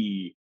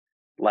pulpy,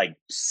 like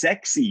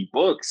sexy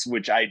books,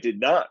 which I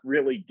did not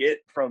really get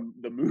from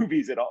the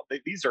movies at all.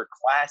 These are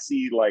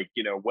classy, like,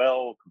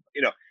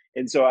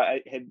 and so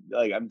I had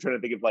like, I'm trying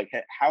to think of like,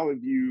 how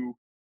have you,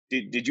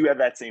 did you have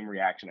that same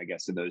reaction, I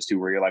guess, to those two,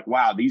 where you're like,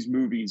 wow, these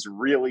movies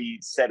really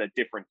set a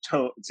different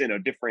tone,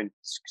 different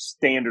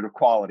standard of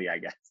quality, I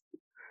guess?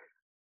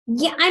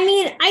 Yeah, I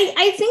mean,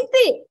 I think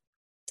that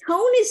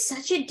tone is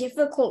such a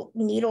difficult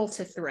needle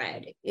to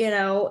thread,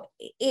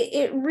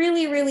 it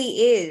really, really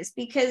is,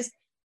 because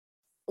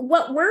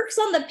what works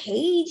on the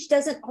page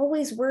doesn't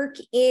always work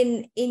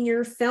in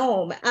your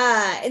film.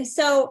 And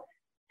so,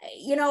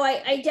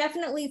 I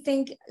definitely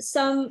think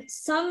some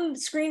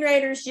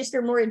screenwriters just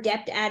are more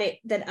adept at it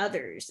than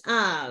others.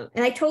 And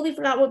I totally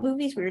forgot what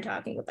movies we were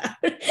talking about.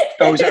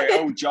 Oh, sorry.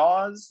 Oh,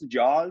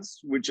 Jaws,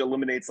 which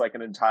eliminates like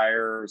an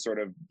entire sort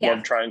of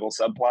love triangle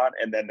subplot,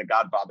 and then The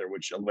Godfather,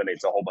 which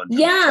eliminates a whole bunch of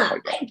stuff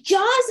like that.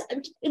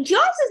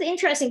 Jaws is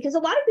interesting because a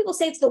lot of people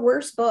say it's the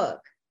worst book.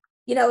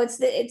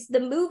 It's the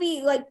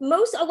movie, like a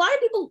lot of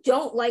people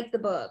don't like the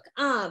book.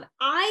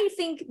 I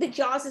think that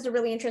Jaws is a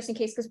really interesting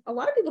case because a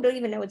lot of people don't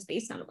even know it's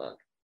based on a book.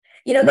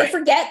 They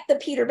forget the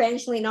Peter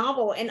Benchley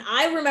novel. And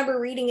I remember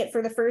reading it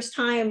for the first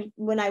time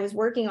when I was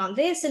working on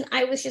this. And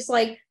I was just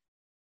like,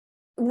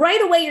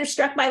 right away, you're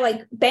struck by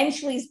like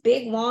Benchley's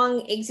big,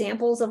 long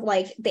examples of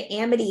like the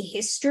Amity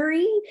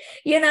history,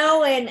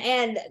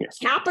 and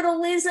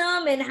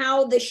capitalism, and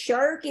how the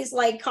shark is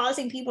like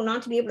causing people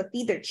not to be able to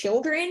feed their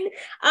children,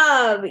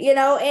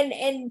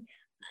 and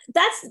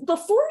that's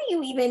before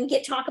you even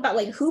get talk about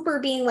like Hooper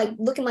being like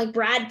looking like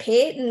Brad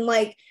Pitt, and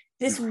like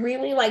this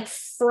really like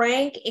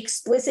frank,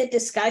 explicit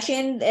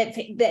discussion that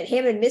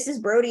him and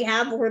Mrs. Brody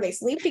have before they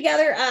sleep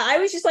together. I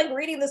was just like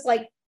reading this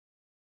like,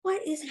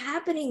 what is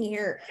happening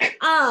here?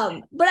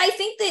 But I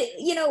think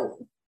that,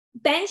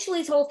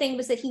 Benchley's whole thing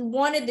was that he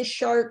wanted the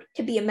shark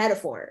to be a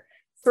metaphor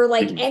for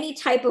like any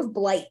type of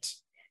blight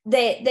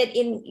that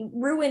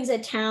ruins a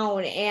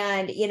town,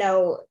 and,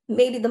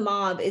 maybe the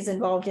mob is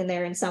involved in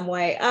there in some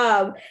way.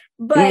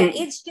 But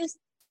it's just,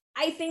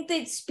 I think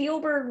that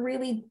Spielberg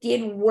really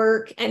did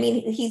work. I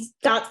mean, he's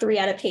got 3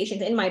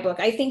 adaptations in my book.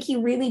 I think he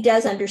really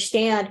does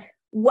understand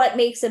what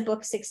makes a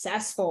book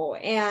successful.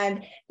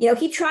 And,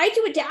 he tried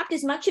to adapt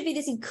as much of it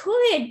as he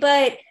could,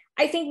 but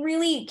I think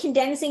really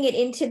condensing it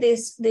into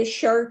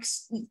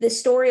the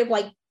story of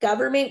like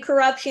government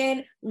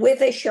corruption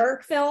with a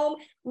shark film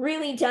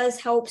really does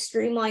help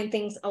streamline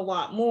things a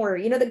lot more.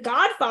 The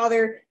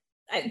Godfather,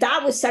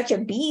 that was such a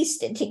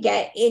beast to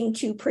get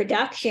into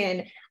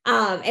production.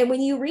 And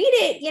when you read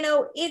it, you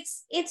know,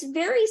 it's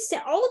very,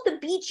 all of the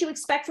beats you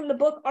expect from the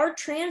book are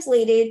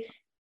translated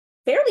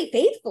fairly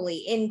faithfully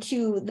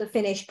into the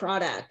finished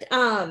product.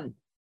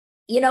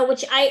 You know,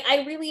 which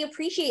I really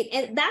appreciate.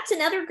 And that's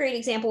another great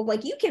example of,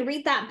 like, you can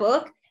read that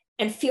book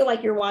and feel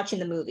like you're watching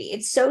the movie.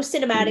 It's so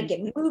cinematic.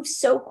 It moves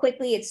so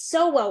quickly. It's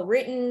so well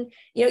written.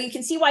 You know, you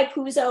can see why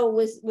Puzo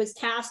was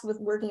tasked with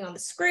working on the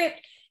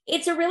script.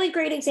 It's a really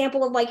great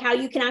example of, like, how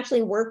you can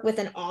actually work with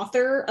an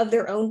author of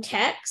their own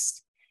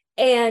text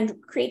and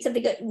create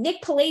something good.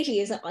 Nick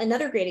Pileggi is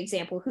another great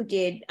example, who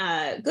did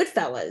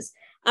Goodfellas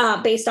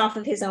based off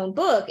of his own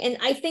book. And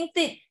I think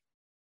that,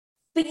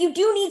 but you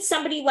do need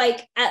somebody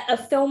like a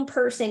film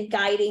person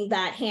guiding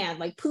that hand.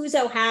 Like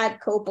Puzo had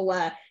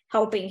Coppola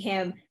helping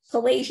him.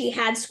 Pileggi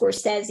had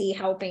Scorsese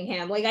helping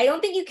him. Like, I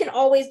don't think you can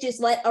always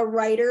just let a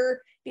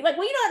writer be like,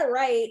 well, you know how to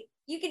write.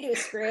 You can do a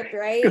script,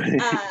 right?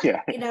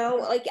 Yeah. You know,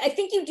 like, I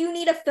think you do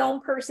need a film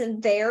person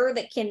there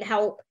that can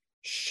help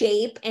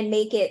shape and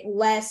make it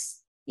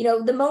less, you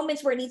know, the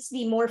moments where it needs to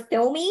be more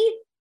filmy,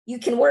 you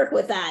can work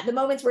with that. The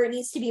moments where it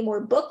needs to be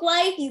more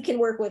book-like, you can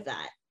work with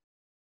that.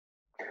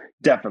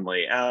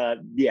 Definitely.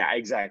 Yeah,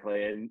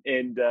 exactly.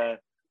 And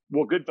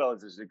well,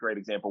 Goodfellas is a great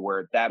example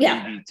where that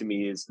movie to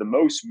me is the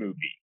most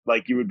movie.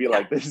 Like, you would be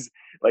like, this is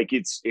like,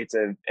 it's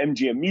an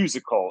MGM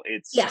musical,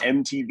 it's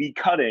MTV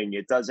cutting,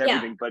 it does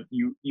everything. But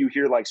you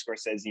hear like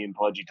Scorsese and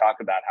Pileggi talk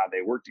about how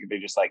they work together. They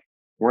just like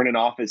were in an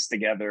office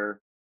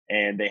together,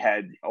 and they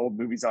had old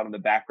movies on in the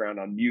background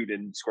on mute,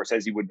 and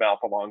Scorsese would mouth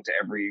along to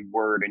every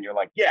word, and you're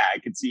like, yeah, I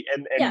could see.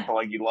 And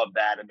Pileggi loved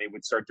that, and they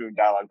would start doing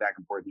dialogue back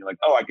and forth, and you're like,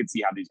 oh, I could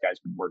see how these guys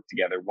would work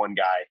together. One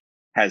guy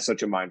has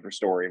such a mind for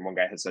story, and one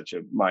guy has such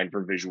a mind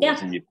for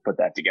visuals, and you put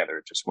that together,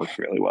 it just works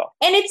really well.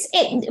 And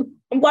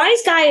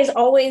Wise Guy is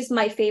always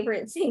my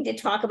favorite thing to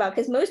talk about,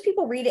 because most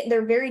people read it and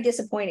they're very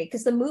disappointed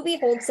because the movie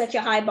holds such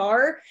a high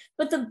bar,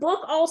 but the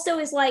book also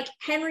is like,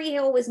 Henry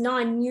Hill was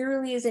not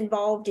nearly as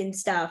involved in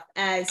stuff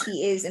as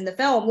he is in the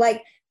film.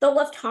 Like the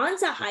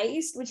Lufthansa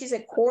heist, which is a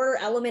core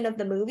element of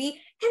the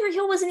movie, Henry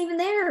Hill wasn't even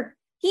there.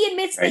 He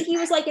admits that he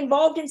was like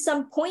involved in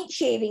some point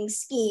shaving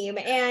scheme,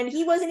 and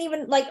he wasn't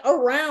even like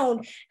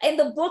around. And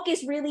the book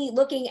is really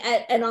looking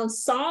at an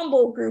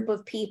ensemble group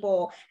of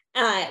people,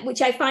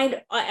 which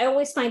I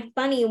always find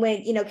funny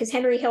when, you know, because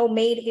Henry Hill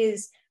made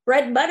his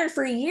bread and butter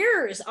for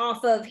years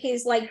off of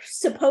his like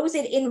supposed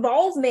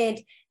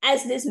involvement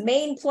as this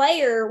main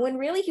player, when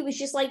really he was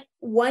just like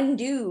one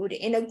dude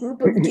in a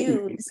group of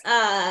dudes.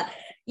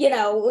 You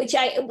know,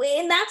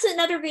 and that's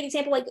another great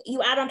example. Like,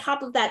 you add on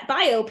top of that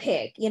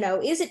biopic, you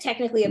know, is it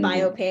technically a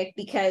biopic?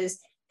 Because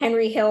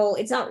Henry Hill,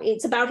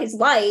 it's about his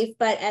life,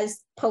 but as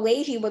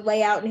Pileggi would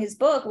lay out in his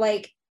book,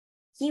 like,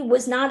 he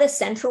was not a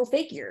central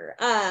figure,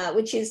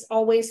 which is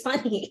always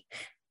funny.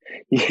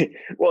 Yeah.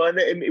 Well,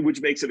 and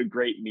which makes it a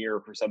great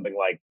mirror for something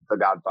like The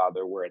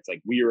Godfather, where it's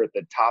like, we are at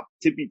the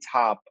tippy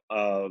top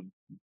of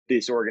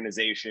this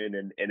organization,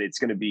 and it's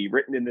going to be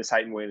written in this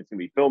heightened way, and it's going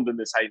to be filmed in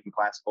this heightened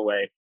classical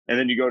way. And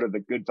then you go to the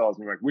Goodfellas,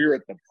 and you're like, we're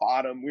at the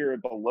bottom, we're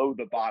below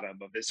the bottom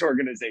of this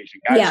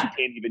organization. Guys who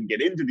can't even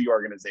get into the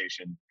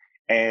organization.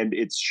 And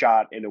it's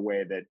shot in a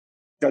way that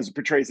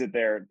portrays it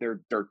they're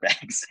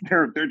dirtbags.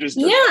 They're just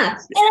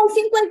dirtbags. And I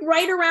think like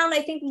right around,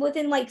 I think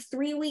within like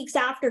 3 weeks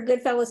after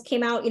Goodfellas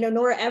came out, you know,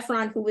 Nora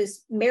Ephron, who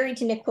was married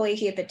to Nick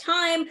Pileggi at the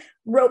time,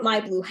 wrote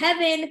My Blue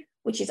Heaven,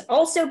 which is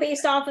also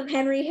based off of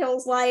Henry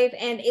Hill's life,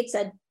 and it's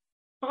a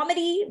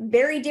comedy,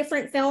 very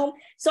different film.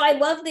 So I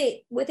love that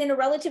within a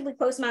relatively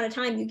close amount of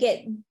time, you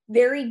get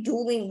very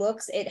dueling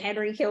looks at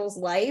Henry Hill's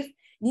life,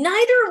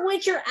 neither of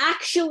which are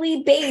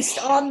actually based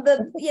on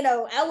the, you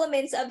know,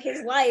 elements of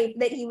his life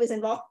that he was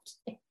involved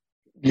in.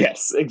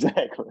 Yes,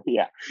 exactly.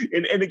 Yeah.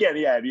 And again,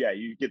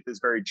 you get this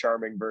very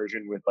charming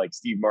version with like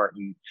Steve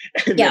Martin,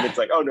 and then it's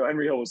like, oh no,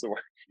 Henry Hill was the one.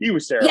 He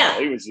was terrible. Yeah.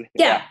 He was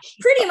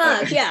pretty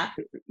much.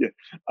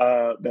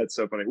 That's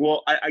so funny.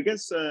 Well, I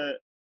guess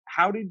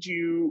how did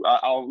you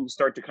I'll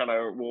start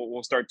to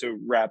we'll start to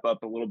wrap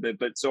up a little bit,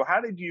 but so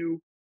how did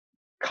you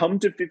come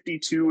to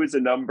 52 as a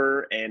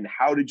number, and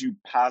how did you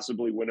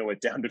possibly winnow it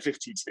down to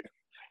 52?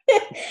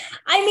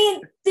 I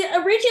mean,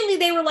 originally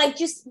they were like,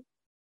 just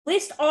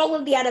list all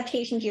of the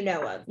adaptations you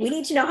know of. We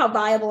need to know how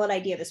viable an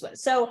idea this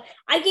was. So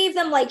I gave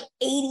them like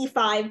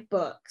 85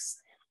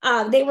 books.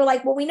 They were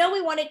like, well, we know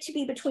we want it to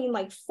be between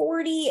like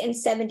 40 and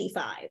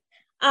 75.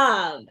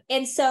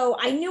 And so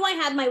I knew I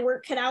had my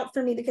work cut out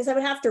for me, because I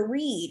would have to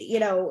read, you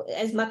know,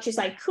 as much as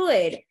I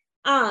could.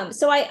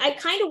 So I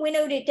kind of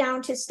winnowed it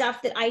down to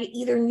stuff that I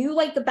either knew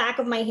like the back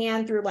of my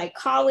hand through like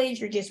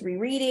college or just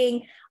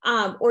rereading,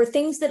 or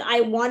things that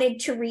I wanted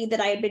to read that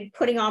I had been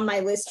putting on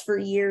my list for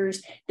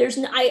years.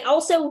 I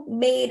also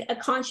made a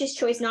conscious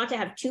choice not to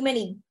have too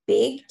many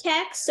big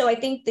texts. So I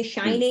think The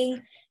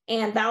Shining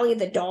and Valley of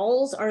the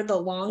Dolls are the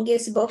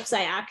longest books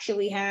I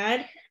actually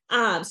had.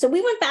 So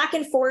we went back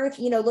and forth,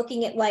 you know,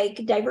 looking at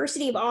like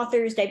diversity of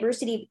authors,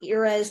 diversity of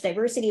eras,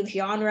 diversity of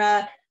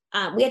genre.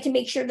 We had to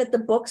make sure that the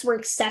books were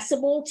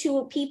accessible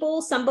to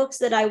people. Some books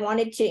that I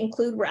wanted to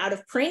include were out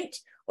of print,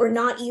 or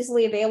not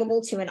easily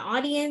available to an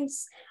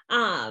audience.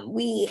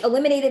 We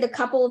eliminated a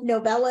couple of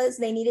novellas.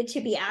 They needed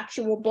to be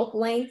actual book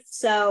length.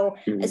 So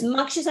as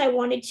much as I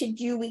wanted to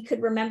do We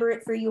Could Remember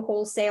It For You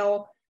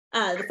Wholesale,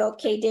 the Philip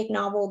K. Dick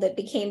novel that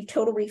became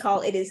Total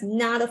Recall, it is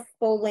not a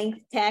full-length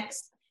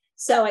text,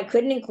 so I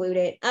couldn't include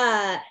it.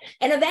 And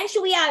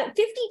eventually,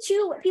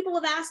 52 people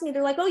have asked me,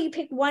 they're like, oh, you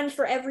picked one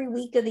for every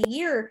week of the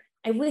year.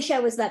 I wish I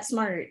was that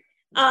smart.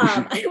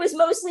 I was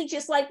mostly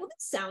just like, well,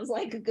 this sounds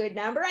like a good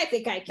number. I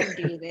think I can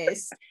do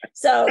this.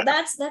 So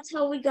that's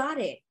how we got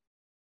it.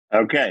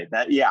 Okay,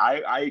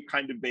 I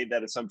kind of made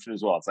that assumption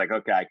as well. It's like,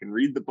 okay, I can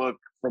read the book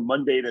from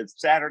Monday to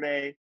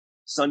Saturday.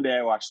 Sunday,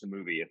 I watch the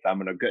movie if I'm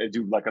going to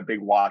do like a big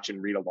watch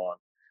and read along.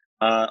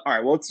 All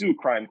right, well, let's do a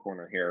crime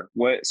corner here.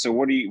 What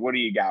do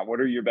you got? What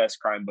are your best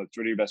crime books?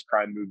 What are your best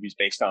crime movies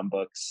based on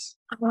books?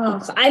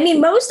 I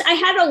mean, I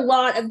had a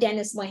lot of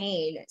Dennis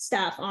Lehane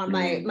stuff on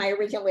my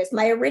original list.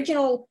 My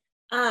original,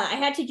 I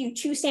had to do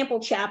 2 sample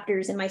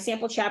chapters, and my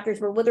sample chapters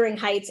were Wuthering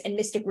Heights and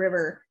Mystic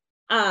River,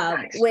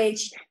 Nice.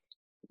 which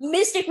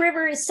Mystic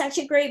River is such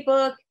a great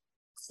book.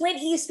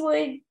 Clint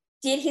Eastwood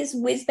did his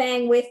whiz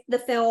bang with the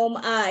film,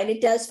 and it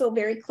does feel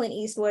very Clint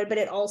Eastwood, but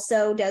it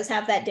also does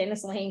have that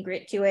Dennis Lehane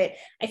grit to it.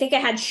 I think I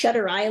had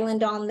Shutter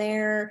Island on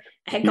there.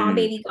 I had Gone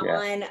Baby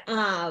Gone.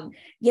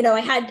 Yeah. I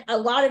had a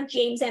lot of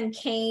James M.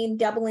 Cain,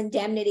 Double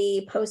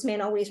Indemnity,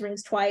 Postman Always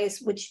Rings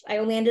Twice, which I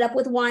only ended up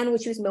with one,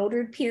 which was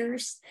Mildred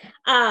Pierce.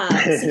 So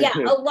yeah,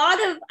 a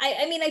lot of,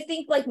 I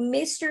think like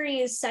mystery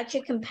is such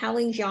a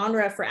compelling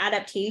genre for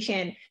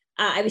adaptation.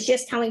 I was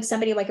just telling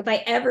somebody, like, if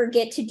I ever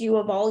get to do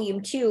a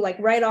volume 2, like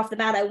right off the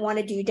bat, I want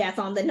to do Death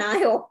on the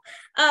Nile.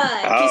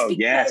 Just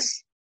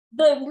because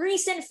the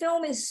recent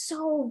film is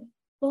so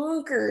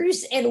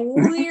bonkers and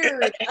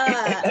weird.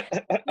 I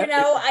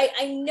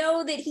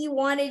know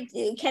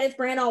that Kenneth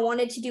Branagh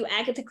wanted to do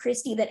Agatha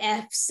Christie that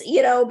F's,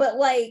 but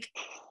like,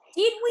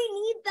 did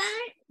we need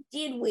that?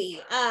 Did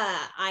we?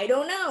 I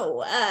don't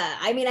know.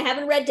 I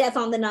haven't read Death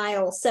on the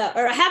Nile,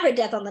 or I have read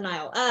Death on the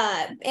Nile.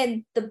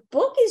 And the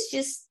book is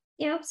just,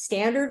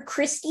 standard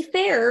Christie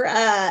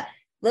fare,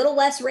 little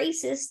less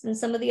racist than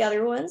some of the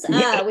other ones,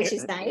 which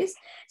is nice.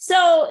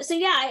 So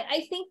yeah,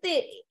 I think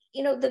that,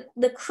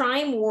 the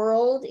crime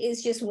world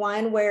is just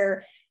one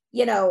where,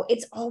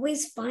 it's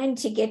always fun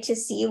to get to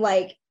see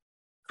like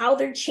how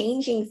they're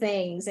changing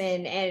things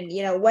and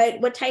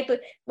what type of,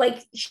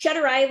 like,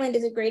 Shutter Island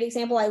is a great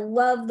example. I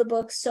love the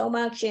book so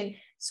much, and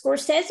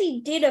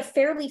Scorsese did a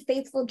fairly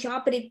faithful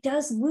job, but it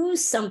does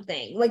lose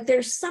something. Like,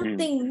 there's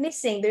something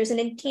missing. There's an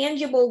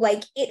intangible,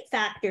 like, it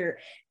factor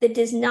that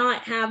does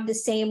not have the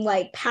same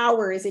like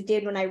power as it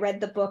did when I read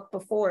the book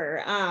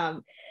before.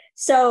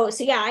 So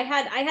yeah, I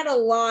had a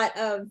lot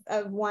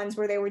of ones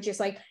where they were just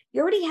like,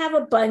 you already have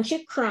a bunch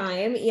of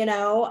crime,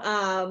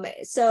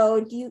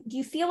 so do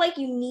you feel like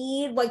you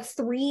need like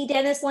 3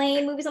 Dennis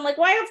Lehane movies? I'm like,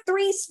 why have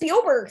 3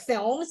 Spielberg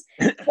films?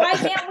 Why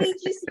can't we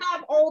just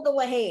have all the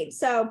Lehane?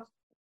 So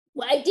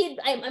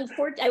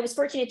I was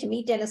fortunate to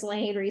meet Dennis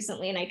Lehane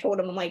recently, and I told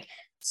him, I'm like,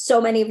 so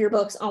many of your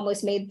books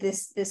almost made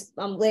this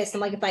list.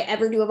 I'm like, if I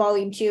ever do a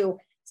volume 2,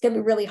 it's gonna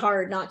be really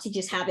hard not to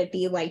just have it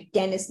be like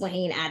Dennis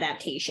Lehane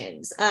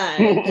adaptations,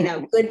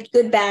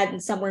 good, bad,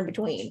 and somewhere in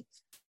between.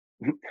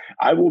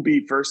 I will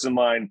be first in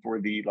line for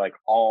the like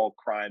all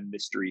crime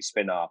mystery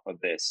spinoff of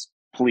this,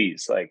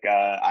 please. Like,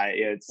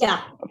 it's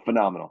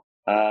phenomenal.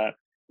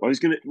 Boy,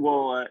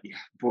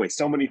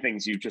 so many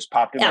things you just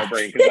popped in my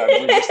brain because I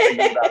was just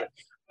thinking about it.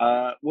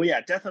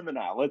 Death on the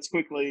Nile. Let's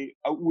quickly.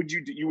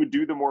 You would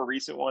do the more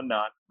recent one,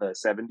 not the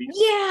 70s?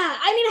 Yeah,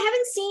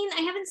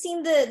 I haven't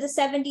seen the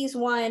 70s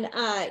one.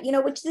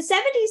 Which the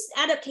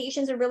 70s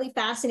adaptations are really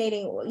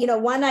fascinating.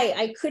 One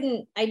I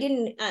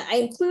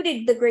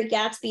included The Great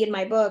Gatsby in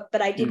my book,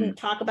 but I didn't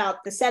talk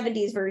about the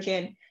 70s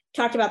version.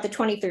 Talked about the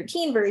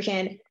 2013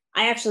 version.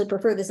 I actually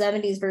prefer the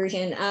 70s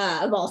version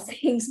of all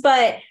things,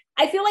 but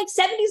I feel like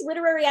 70s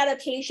literary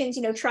adaptations,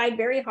 tried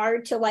very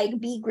hard to like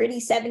be gritty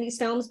 70s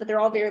films, but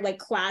they're all very like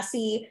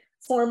classy,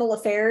 formal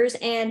affairs.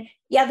 And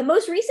yeah, the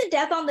most recent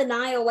Death on the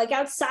Nile, like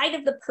outside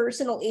of the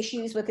personal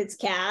issues with its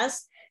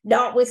cast,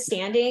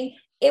 notwithstanding,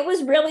 it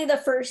was really the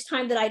first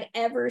time that I'd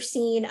ever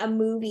seen a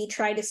movie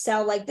try to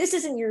sell like, this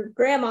isn't your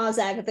grandma's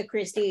Agatha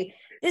Christie.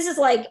 This is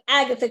like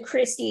Agatha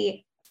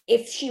Christie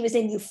if she was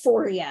in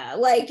Euphoria,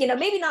 like,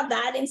 maybe not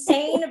that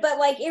insane, but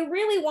like it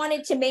really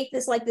wanted to make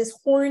this like this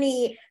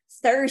horny,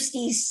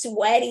 thirsty,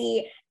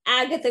 sweaty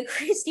Agatha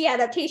Christie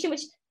adaptation,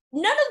 which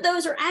none of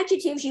those are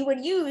adjectives you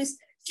would use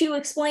to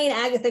explain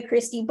Agatha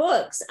Christie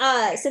books.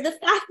 So the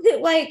fact that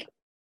like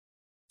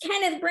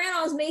Kenneth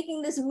Branagh is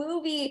making this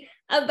movie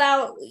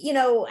about,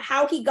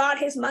 how he got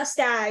his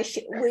mustache,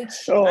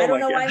 which I don't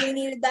know why we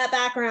needed that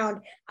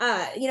background.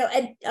 A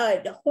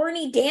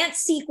horny dance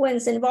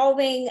sequence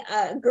involving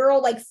a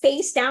girl like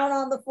face down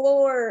on the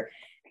floor.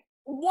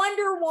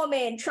 Wonder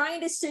Woman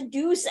trying to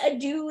seduce a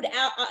dude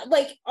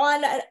like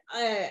on a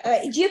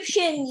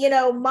Egyptian,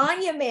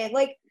 monument.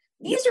 Like,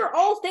 these are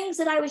all things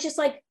that I was just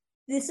like,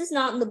 this is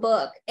not in the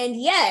book. And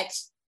yet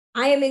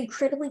I am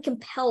incredibly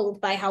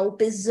compelled by how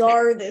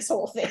bizarre this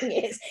whole thing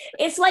is.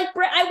 It's like,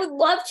 I would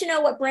love to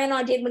know what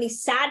Branagh did when he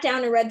sat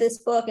down and read this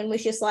book and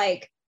was just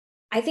like,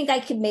 I think I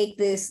could make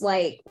this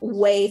like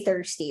way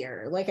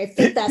thirstier. Like, I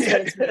think that's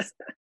what it's supposed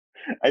to.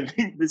 I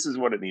think this is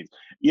what it needs.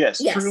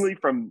 Yes, truly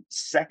from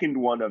second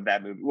one of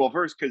that movie. Well,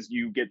 first, because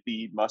you get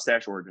the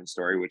mustache origin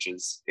story, which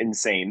is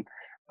insane.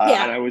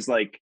 And I was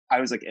like,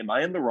 am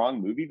I in the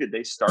wrong movie? Did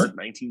they start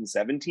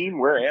 1917?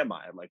 Where am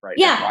I? I'm like, right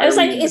now. I was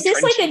like, is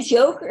this like a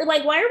Joker?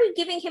 Like, why are we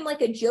giving him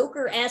like a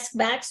Joker-esque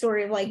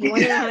backstory of like, you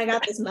want to know how I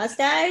got this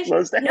mustache?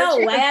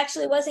 No, I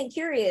actually wasn't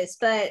curious,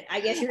 but I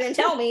guess you're going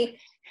to tell me.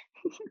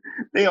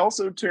 They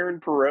also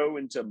turned Perot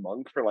into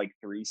Monk for like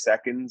 3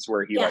 seconds,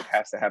 where he like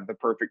has to have the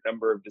perfect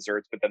number of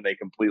desserts, but then they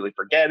completely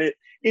forget it.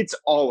 It's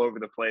all over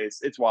the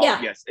place. It's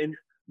wild. Yes. And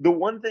the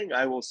one thing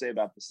I will say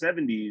about the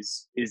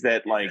 70s is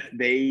that like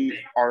they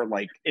are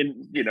like,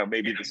 and you know,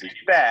 maybe this is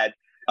bad,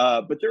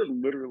 but they're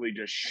literally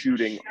just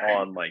shooting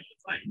on like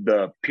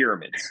the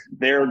pyramids.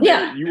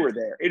 You were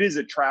there. It is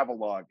a travel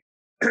log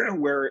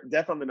where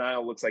Death on the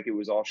Nile looks like it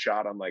was all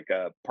shot on like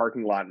a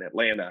parking lot in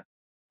Atlanta.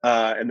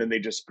 And then they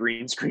just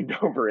green screened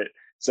over it.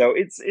 So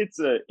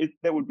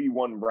that would be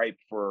one ripe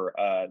for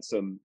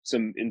some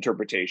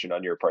interpretation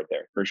on your part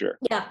there for sure.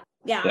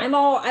 Yeah. I'm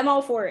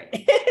all for it.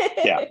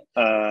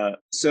 Yeah.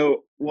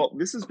 So well,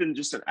 this has been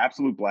just an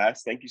absolute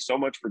blast. Thank you so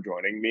much for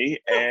joining me.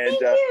 And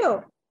thank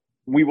you.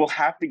 We will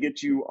have to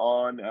get you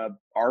on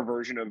our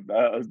version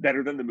of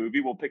Better Than the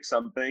Movie. We'll pick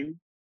something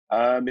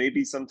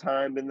maybe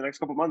sometime in the next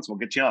couple of months. We'll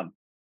get you on.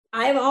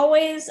 I'm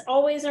always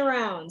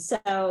around.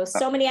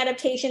 So many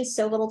adaptations,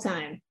 so little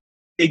time.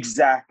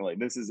 Exactly.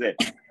 This is it.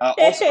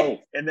 Also,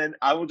 and then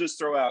I will just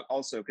throw out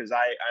also, because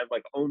I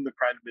like own the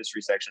crime and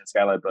mystery section of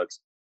Skylight Books.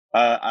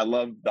 I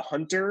love The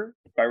Hunter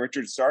by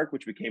Richard Stark,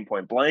 which became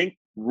Point Blank.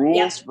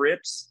 Rules,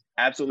 Rips,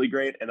 absolutely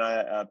great. And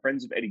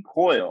Friends of Eddie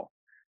Coyle.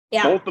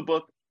 Both the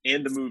book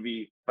and the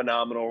movie,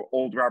 phenomenal.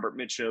 Old Robert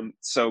Mitchum,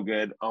 so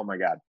good. Oh my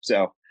God.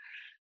 So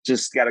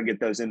just got to get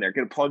those in there.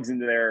 Get plugs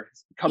into there.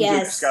 Come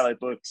to Skylight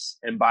Books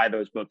and buy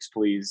those books,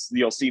 please.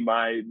 You'll see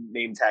my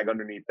name tag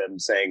underneath them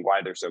saying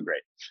why they're so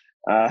great.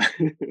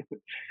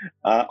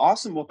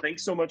 Awesome. Well,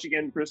 thanks so much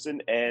again,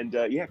 Kristen. And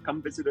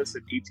come visit us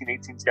at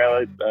 1818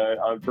 Skylight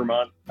on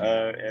Vermont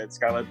at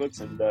Skylight Books,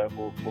 and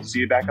we'll see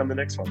you back on the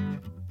next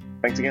one.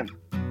 Thanks again.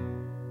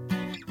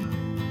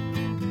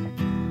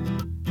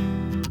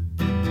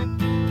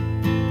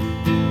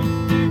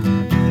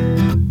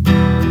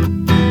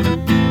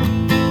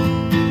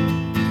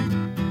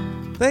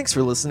 Thanks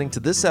for listening to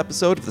this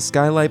episode of the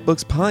Skylight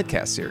Books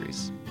podcast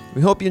series.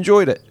 We hope you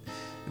enjoyed it.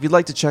 If you'd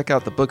like to check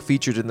out the book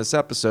featured in this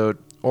episode,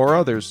 or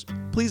others,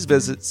 please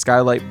visit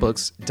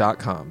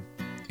skylightbooks.com.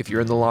 If you're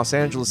in the Los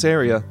Angeles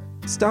area,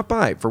 stop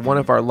by for one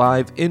of our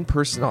live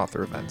in-person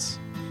author events.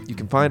 You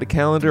can find a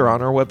calendar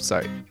on our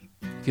website.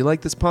 If you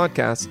like this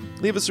podcast,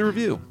 leave us a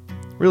review.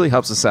 It really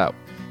helps us out.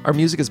 Our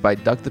music is by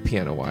Duck the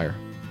Piano Wire.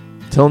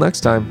 Till next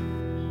time.